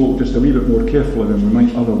these folk just a wee bit more carefully than we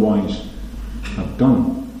might otherwise have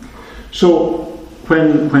done. So,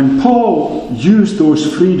 when Paul used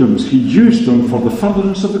those freedoms, he used them for the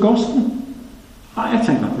furtherance of the gospel. I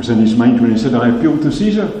think that was in his mind when he said, I appeal to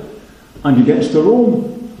Caesar. And he gets to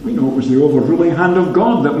Rome. We know it was the overruling hand of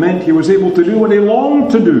God that meant he was able to do what he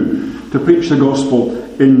longed to do, to preach the gospel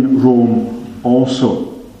in Rome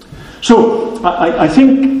also. So, I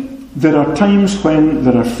think there are times when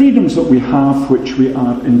there are freedoms that we have which we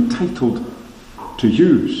are entitled to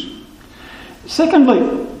use.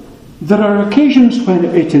 Secondly, there are occasions when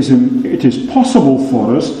it is possible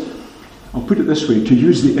for us, I'll put it this way, to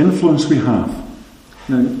use the influence we have.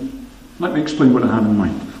 Now, let me explain what I have in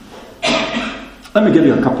mind. Let me give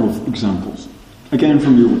you a couple of examples, again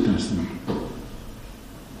from the Old Testament.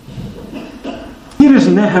 Here is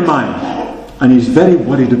Nehemiah, and he's very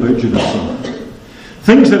worried about Jerusalem.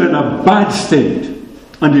 Things are in a bad state,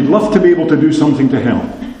 and he'd love to be able to do something to help.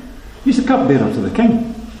 He's the cupbearer to the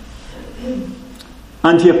king.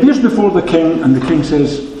 And he appears before the king, and the king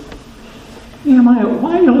says, Nehemiah,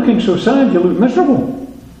 why are you looking so sad? You look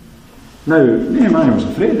miserable. Now, Nehemiah was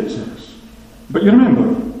afraid, it says. But you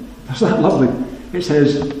remember, it's that lovely. It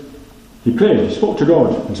says, he prayed, he spoke to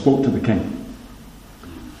God, and spoke to the king.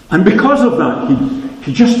 And because of that,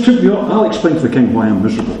 he just took I'll explain to the king why I'm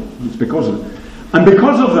miserable. It's because of it. And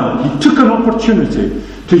because of that, he took an opportunity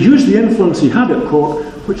to use the influence he had at court,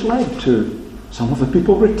 which led to some of the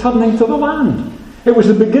people returning to the land. It was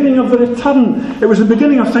the beginning of the return. It was the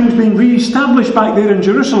beginning of things being re-established back there in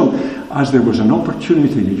Jerusalem, as there was an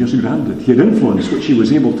opportunity he just grabbed it. He had influence which he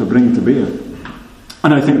was able to bring to bear.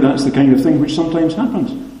 And I think that's the kind of thing which sometimes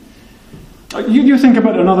happens. You think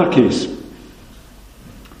about another case.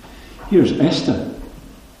 Here's Esther.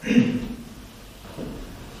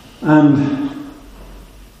 And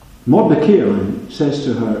Mordecai says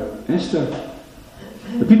to her, Esther,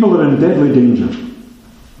 the people are in deadly danger,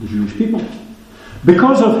 the Jewish people.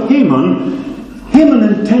 Because of Haman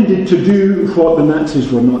intended to do what the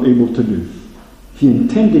Nazis were not able to do. He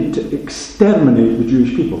intended to exterminate the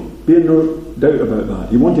Jewish people. Be no doubt about that.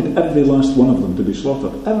 He wanted every last one of them to be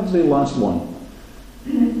slaughtered. Every last one.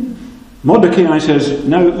 Mordecai says,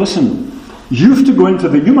 now listen, you must go into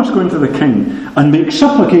the king and make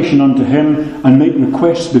supplication unto him and make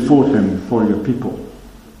requests before him for your people.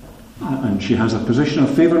 And she has a position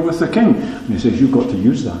of favour with the king. And he says, you've got to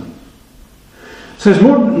use that. Says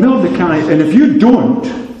Mordecai, and if you don't,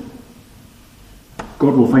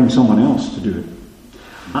 God will find someone else to do it.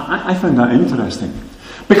 I find that interesting.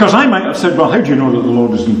 Because I might have said, well, how do you know that the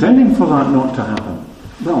Lord is intending for that not to happen?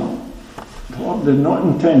 Well, the Lord did not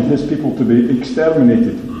intend his people to be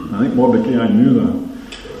exterminated. I think Mordecai knew that.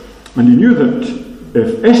 And he knew that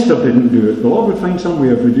if Esther didn't do it, the Lord would find some way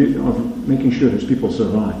of making sure his people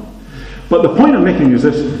survived. But the point I'm making is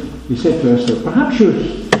this. He said to Esther, perhaps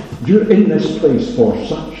you're in this place for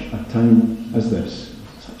such a time as this.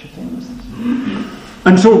 Such a time as this.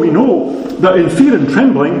 And so we know that in fear and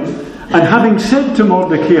trembling, and having said to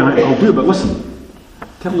Mordecai, I'll do it, but listen,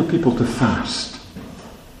 tell the people to fast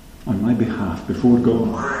on my behalf before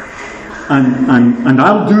God. And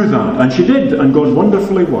I'll do that. And she did, and God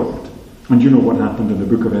wonderfully worked. And you know what happened in the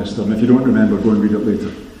book of Esther, and if you don't remember, go and read it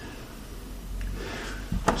later.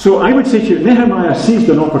 So I would say to you, Nehemiah seized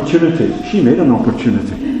an opportunity. She made an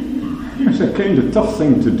opportunity. It's a kind of tough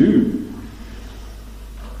thing to do.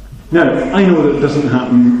 Now, I know that it doesn't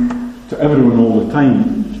happen to everyone all the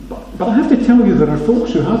time, but I have to tell you there are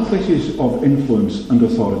folks who have places of influence and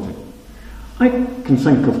authority. I can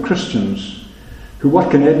think of Christians who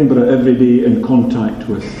work in Edinburgh every day in contact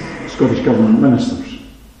with Scottish Government ministers.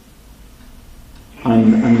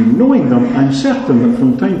 And knowing them, I'm certain that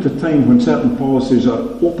from time to time when certain policies are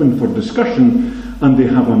open for discussion and they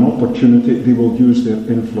have an opportunity, they will use their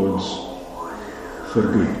influence for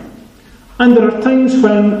good. And there are times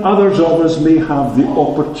when others of us may have the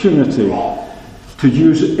opportunity to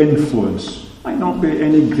use influence. Might not be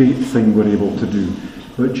any great thing we're able to do,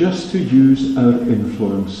 but just to use our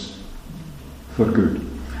influence for good.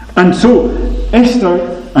 And so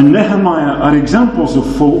Esther and Nehemiah are examples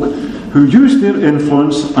of folk who used their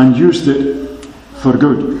influence and used it for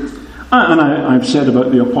good. And I've said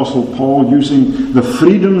about the Apostle Paul using the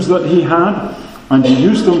freedoms that he had, and he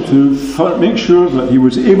used them to make sure that he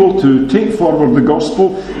was able to take forward the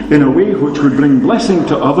gospel in a way which would bring blessing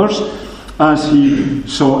to others as he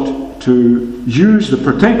sought to use the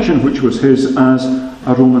protection which was his as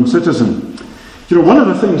a Roman citizen. You know, one of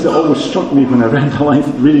the things that always struck me when I read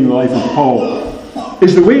reading the life of Paul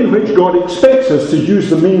is the way in which God expects us to use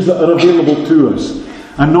the means that are available to us,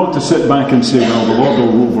 and not to sit back and say, well, the Lord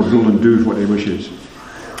will overrule and do what he wishes.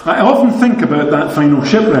 I often think about that final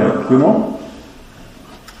shipwreck, you know.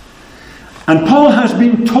 And Paul has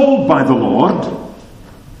been told by the Lord,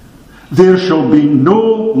 there shall be no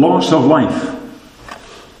loss of life.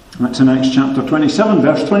 That's in Acts chapter 27,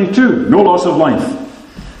 verse 22. No loss of life.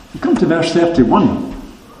 You come to verse 31.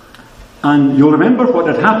 And you'll remember what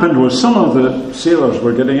had happened was some of the sailors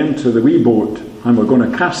were getting into the wee boat and were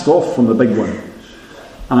going to cast off from the big one.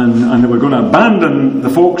 And they were going to abandon the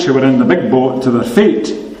folks who were in the big boat to their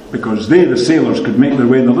fate, because they, the sailors, could make their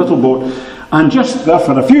way in the little boat. And just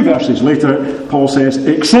therefore, a few verses later, Paul says,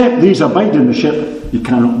 except these abide in the ship, you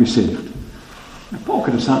cannot be saved. Now, Paul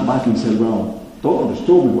could have sat back and said, well, the Lord has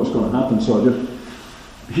told me what's going to happen, so I just...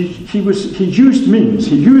 He used means,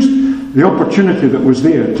 he used the opportunity that was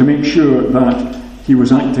there to make sure that he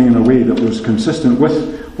was acting in a way that was consistent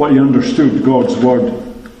with what he understood God's word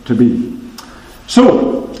to be.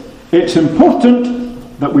 So, it's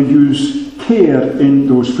important that we use care in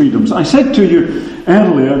those freedoms. I said to you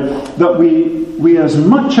earlier that we as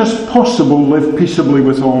much as possible live peaceably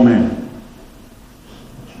with all men.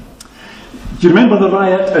 Do you remember the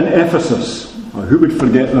riot in Ephesus? Well, who would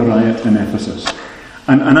forget the riot in Ephesus?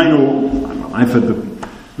 And I know I've had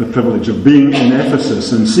the privilege of being in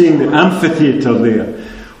Ephesus and seeing the amphitheatre there,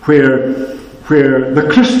 where the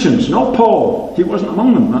Christians, not Paul, he wasn't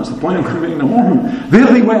among them, that's the point I'm going to make in a moment, there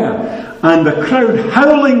they were, and the crowd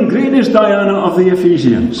howling, great is Diana of the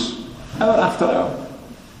Ephesians, hour after hour.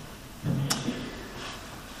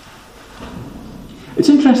 It's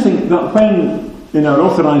interesting that when, in our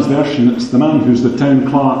authorised version, it's the man who's the town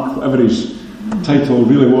clerk, whatever his title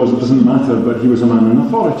really was, it doesn't matter, but he was a man in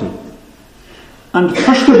authority. And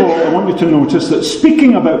first of all, I want you to notice that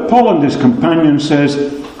speaking about Paul and his companion says,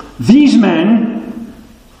 these men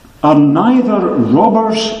are neither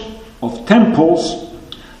robbers of temples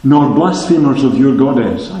nor blasphemers of your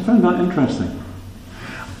goddess. I found that interesting.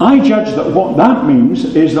 I judge that what that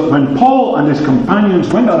means is that when Paul and his companions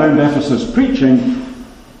went around Ephesus preaching,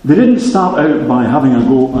 they didn't start out by having a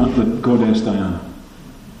go at the goddess Diana.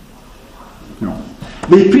 No.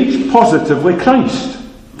 They preached positively Christ.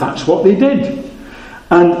 That's what they did.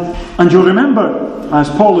 And you'll remember, as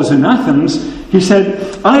Paul is in Athens, he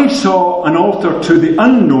said, I saw an altar to the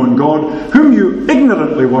unknown God, whom you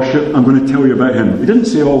ignorantly worship. I'm going to tell you about him. He didn't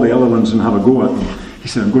say all the other ones and have a go at them. He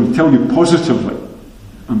said, I'm going to tell you positively.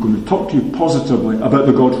 I'm going to talk to you positively about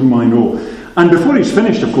the God whom I know. And before he's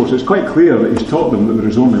finished, of course, it's quite clear that he's taught them that there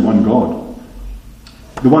is only one God.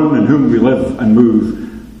 The one in whom we live and move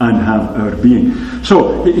and have our being.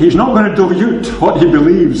 So he's not going to dilute what he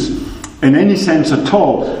believes in any sense at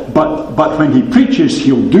all, but when he preaches,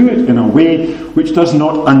 he'll do it in a way which does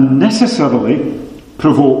not unnecessarily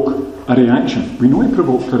provoke a reaction. We know he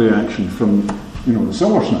provoked a reaction from, the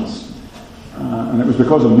silversmiths, and it was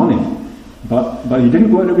because of money, but he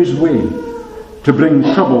didn't go out of his way to bring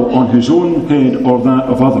trouble on his own head or that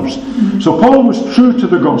of others. So Paul was true to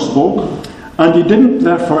the gospel, and he didn't,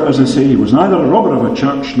 therefore, as I say, he was neither a robber of a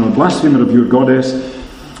church nor a blasphemer of your goddess.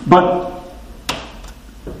 But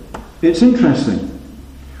it's interesting.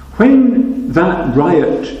 When that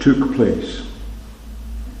riot took place,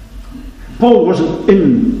 Paul wasn't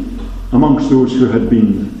in amongst those who had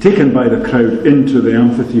been taken by the crowd into the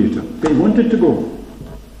amphitheatre. But he wanted to go.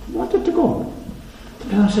 He wanted to go.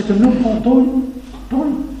 And I said to him, no, Paul,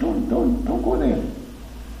 don't go there.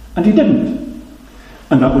 And he didn't.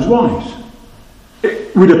 And that was wise.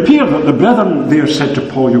 It would appear that the brethren there said to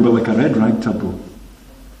Paul, you'll be like a red rag to a bull.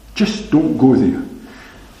 Just don't go there.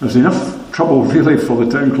 There's enough trouble really for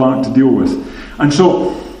the town clerk to deal with. And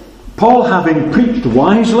so, Paul, having preached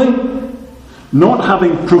wisely, not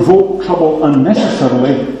having provoked trouble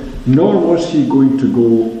unnecessarily, nor was he going to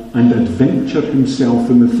go and adventure himself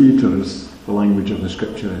in the theatre, as the language of the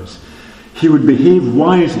scripture is. He would behave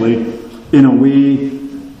wisely in a way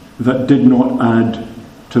that did not add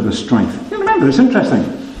to the strife. You remember, it's interesting.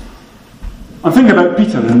 I'm thinking about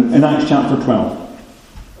Peter in Acts chapter 12.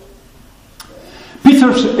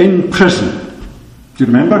 Peter's in prison. Do you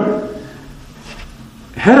remember?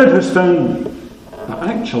 Herod has found that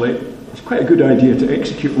actually it's quite a good idea to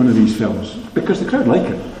execute one of these fellows because the crowd like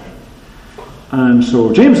it. And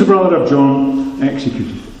so James, the brother of John,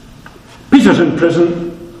 executed. Peter's in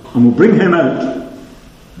prison, and we'll bring him out.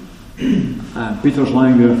 And Peter's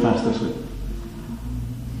lying there fast asleep.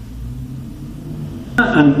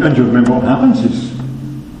 And you remember what happens? He's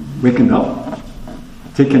wakened up,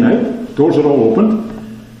 taken out, doors are all open,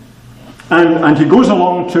 and he goes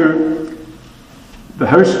along to the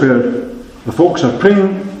house where the folks are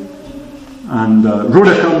praying, and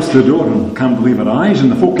Rhoda comes to the door and can't believe her eyes, and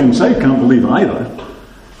the folk inside can't believe either.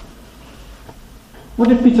 What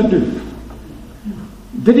did Peter do?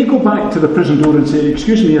 Did he go back to the prison door and say,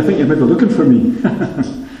 excuse me, I think you might be looking for me?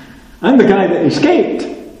 I'm the guy that escaped.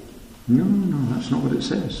 No, that's not what it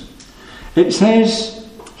says. It says,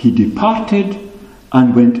 he departed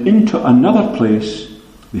and went into another place.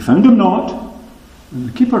 They found him not, and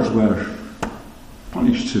the keepers were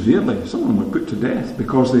punished severely. Some of them were put to death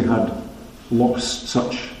because they had lost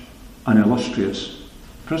such an illustrious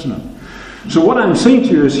prisoner. So what I'm saying to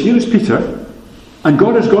you is, here is Peter, and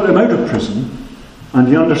God has got him out of prison, and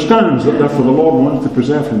he understands that therefore the Lord wants to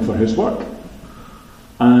preserve him for his work.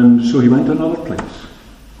 And so he went to another place.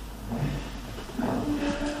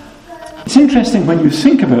 It's interesting when you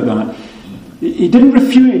think about that. He didn't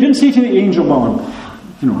refuse. He didn't say to the angel, well,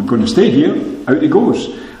 I'm going to stay here. Out he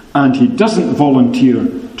goes. And he doesn't volunteer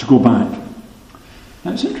to go back.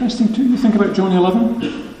 Now it's interesting too. You think about John 11.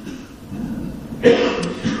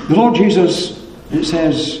 The Lord Jesus, it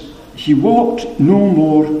says, he walked no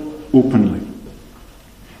more openly.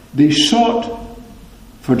 They sought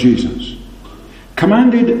for Jesus.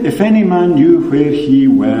 Commanded, if any man knew where he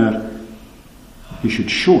were, he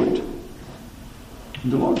should show it.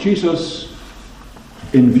 And the Lord Jesus,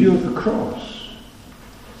 in view of the cross,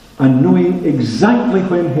 and knowing exactly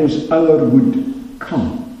when his hour would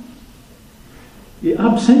come, he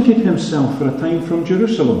absented himself for a time from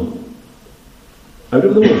Jerusalem, out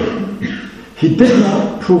of the way. He did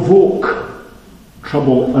not provoke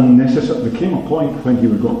trouble unnecessarily. There came a point when he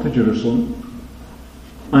would go up to Jerusalem,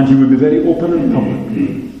 and he would be very open in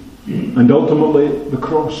public. And ultimately, the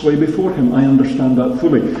cross lay before him. I understand that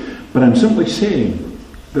fully. But I'm simply saying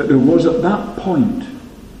that there was at that point,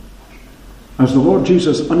 as the Lord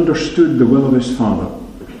Jesus understood the will of his Father,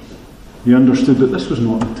 he understood that this was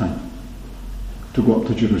not the time to go up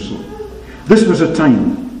to Jerusalem. This was a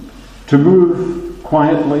time to move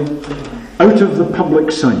quietly out of the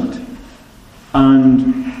public sight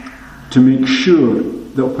and to make sure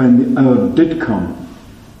that when the hour did come,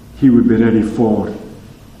 he would be ready for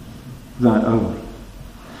that hour.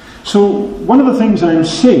 So one of the things I'm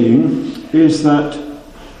saying is that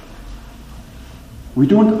we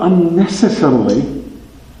don't unnecessarily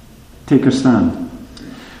take a stand.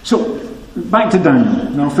 So back to Daniel,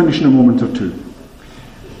 and I'll finish in a moment or two.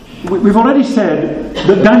 We've already said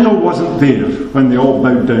that Daniel wasn't there when they all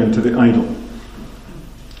bowed down to the idol.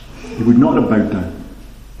 He would not have bowed down.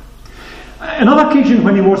 Another occasion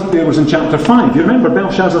when he wasn't there was in chapter 5. You remember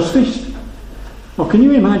Belshazzar's feast? Well, can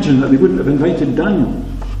you imagine that they wouldn't have invited Daniel?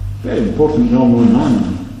 Very important, well-known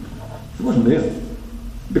man. He wasn't there.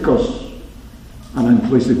 Because I'm in a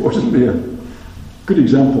place he wasn't there. Good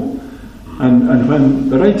example. And when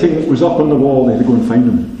the writing was up on the wall, they had to go and find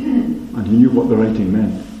him. And he knew what the writing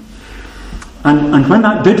meant. And when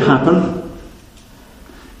that did happen,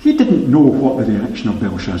 he didn't know what the reaction of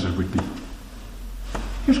Belshazzar would be.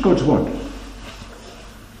 Here's God's word.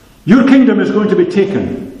 Your kingdom is going to be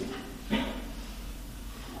taken.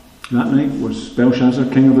 That night was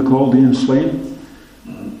Belshazzar, king of the Chaldeans, slain.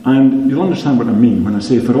 And you'll understand what I mean when I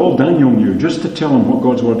say, for all Daniel knew, just to tell him what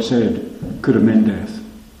God's word said could have meant death.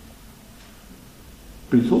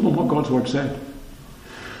 But he told them what God's word said.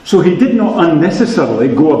 So he did not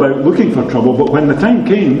unnecessarily go about looking for trouble, but when the time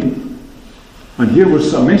came, and here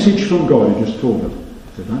was a message from God, he just told them.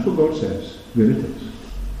 He said, that's what God says. There it is.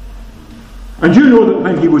 And you know that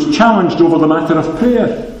when he was challenged over the matter of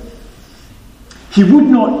prayer, he would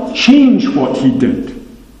not change what he did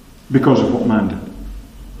because of what man did.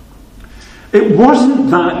 It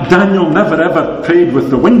wasn't that Daniel never ever prayed with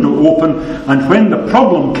the window open, and when the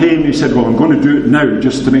problem came he said, well, I'm going to do it now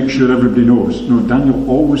just to make sure everybody knows. No, Daniel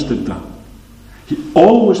always did that. He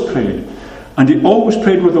always prayed. And he always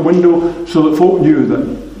prayed with the window so that folk knew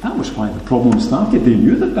that was why the problem started. They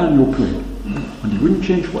knew that Daniel prayed. And he wouldn't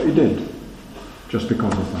change what he did just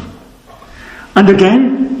because of that. And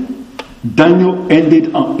again, Daniel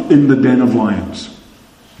ended up in the den of lions.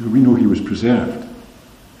 We know he was preserved.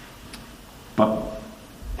 But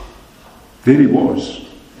there he was.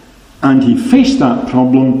 And he faced that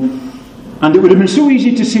problem. And it would have been so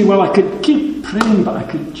easy to say, well, I could keep praying, but I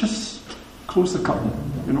could just close the curtain,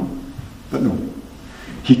 But no.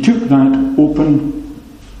 He took that open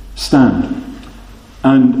stand.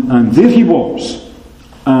 And there he was,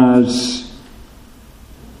 as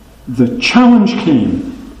the challenge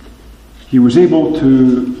came, he was able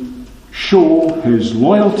to show his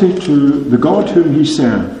loyalty to the God whom he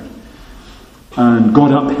served. And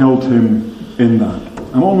God upheld him in that.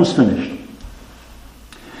 I'm almost finished.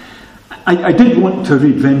 I did want to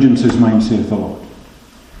read Vengeance is mine, saith the Lord.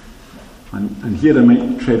 And here I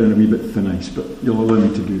might tread on a wee bit thin ice, but you'll allow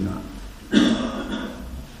me to do that.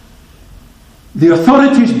 The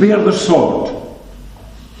authorities bear the sword.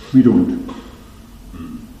 We don't.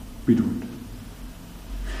 We don't.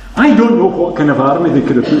 I don't know what kind of army they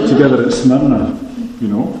could have put together at Smyrna,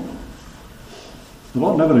 The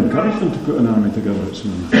Lord never encouraged them to put an army together at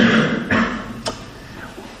Smyrna.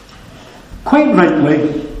 Quite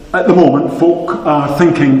rightly, at the moment, folk are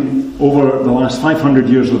thinking, over the last 500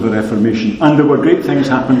 years of the Reformation, and there were great things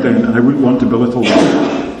happened then, and I wouldn't want to belittle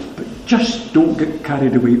them. But just don't get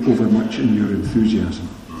carried away overmuch in your enthusiasm.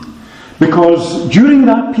 Because during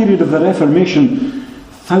that period of the Reformation,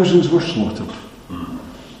 thousands were slaughtered.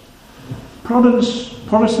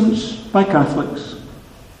 Protestants by Catholics,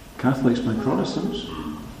 Catholics by Protestants,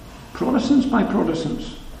 Protestants by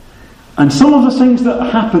Protestants. And some of the things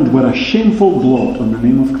that happened were a shameful blot on the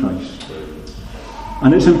name of Christ.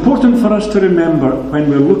 And it's important for us to remember when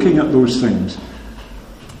we're looking at those things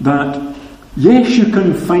that, yes, you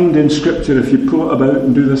can find in Scripture, if you pull it about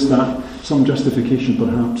and do this, that, some justification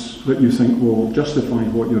perhaps that you think will justify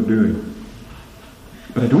what you're doing.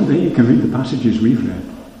 But I don't think you can read the passages we've read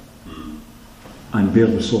and bear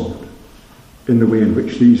the sword in the way in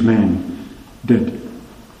which these men did.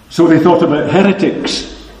 So they thought about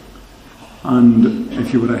heretics. And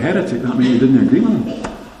if you were a heretic, that meant you didn't agree with them.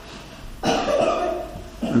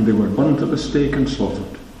 And they were burnt at the stake and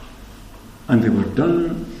slaughtered. And they were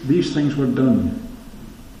done, these things were done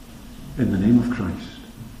in the name of Christ.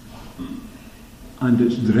 And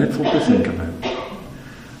it's dreadful to think about.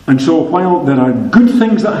 And so while there are good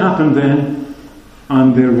things that happened then,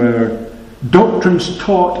 and there were doctrines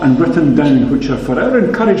taught and written down which are for our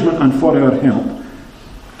encouragement and for our help,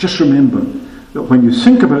 just remember that when you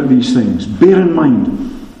think about these things, bear in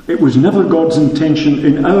mind, it was never God's intention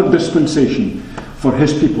in our dispensation for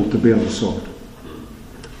his people to bear the sword.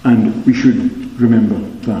 And we should remember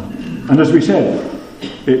that. And as we said,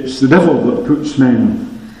 it's the devil that puts men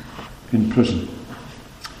in prison.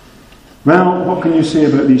 Well, what can you say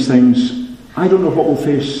about these things? I don't know what will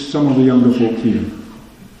face some of the younger folk here.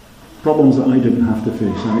 Problems that I didn't have to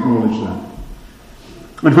face, I acknowledge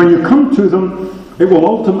that. And when you come to them, it will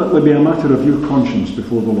ultimately be a matter of your conscience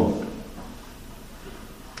before the Lord.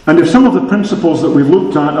 And if some of the principles that we've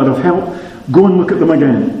looked at are of help, go and look at them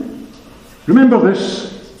again. Remember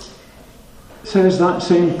this, says that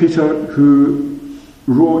same Peter who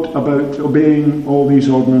wrote about obeying all these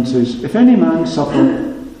ordinances. If any man suffer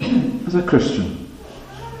as a Christian,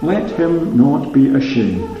 let him not be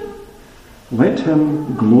ashamed. Let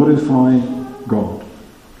him glorify God.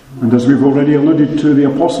 And as we've already alluded to,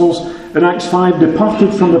 the apostles in Acts 5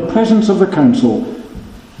 departed from the presence of the council,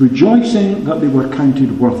 rejoicing that they were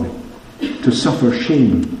counted worthy to suffer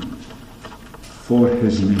shame for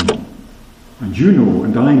his name. And you know,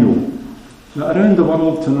 and I know, that around the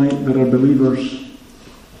world tonight there are believers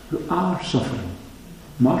who are suffering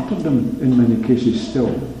martyrdom in many cases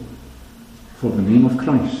still for the name of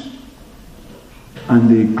Christ. And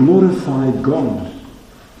they glorify God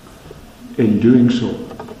in doing so.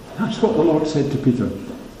 That's what the Lord said to Peter.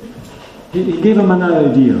 He gave him an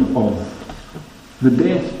idea of the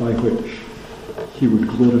death by which he would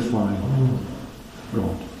glorify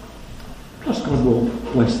God. Trust God will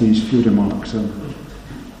bless these few remarks and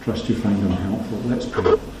trust you find them helpful. Let's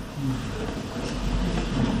pray.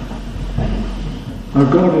 Our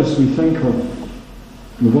God, as we think of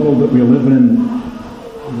the world that we live in,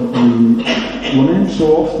 that we lament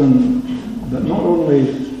so often that not only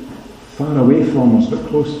far away from us but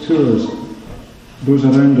close to us, those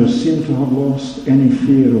around us seem to have lost any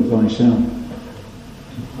fear of thyself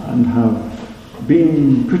and have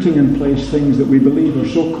been putting in place things that we believe are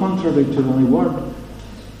so contrary to thy word.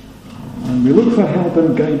 And we look for help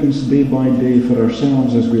and guidance day by day for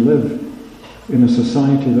ourselves as we live in a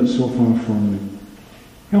society that's so far from thee.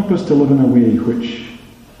 Help us to live in a way which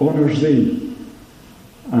honours thee,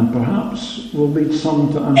 and perhaps will lead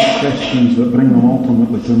some to ask questions that bring them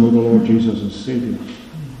ultimately to know the Lord Jesus as Saviour.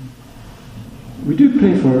 We do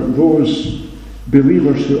pray for those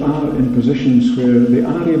believers who are in positions where they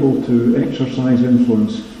are able to exercise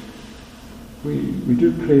influence. We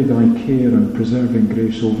do pray thy care and preserving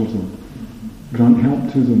grace over them. Grant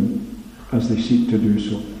help to them as they seek to do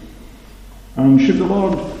so. And should the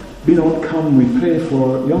Lord be not come, we pray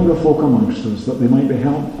for younger folk amongst us, that they might be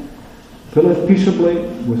helped to live peaceably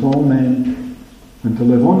with all men and to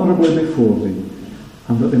live honourably before thee,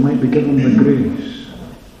 and that they might be given the grace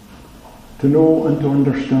to know and to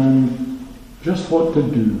understand just what to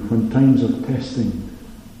do when times of testing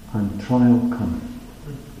and trial come.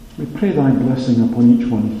 We pray thy blessing upon each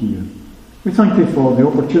one here. We thank thee for the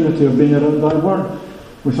opportunity of being around thy word.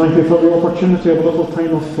 We thank thee for the opportunity of a little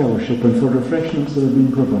time of fellowship and for refreshments that have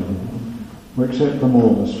been provided. We accept them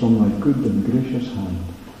all as from thy good and gracious hand,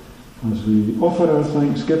 as we offer our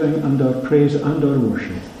thanksgiving and our praise and our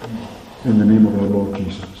worship in the name of our Lord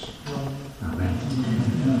Jesus. Amen.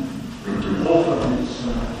 Offer is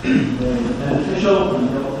very beneficial and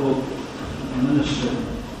helpful ministry.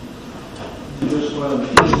 Just while the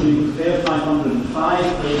history prepared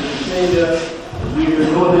 505 for the Saviour, we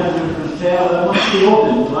know him further must be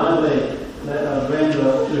open, gladly let us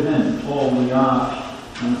render to him all we are,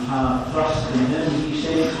 and have trust in him, he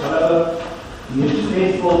saves forever. He is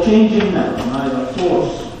faithful, changing never, neither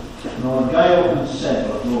force nor guile can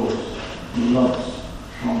sever those he loves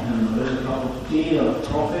from him. There is a cup of tea or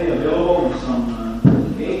coffee available, and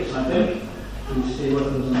some cakes, I think. Please stay with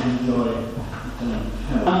us and enjoy him.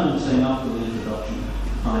 And sing after the introduction.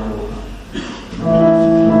 I will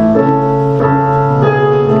come.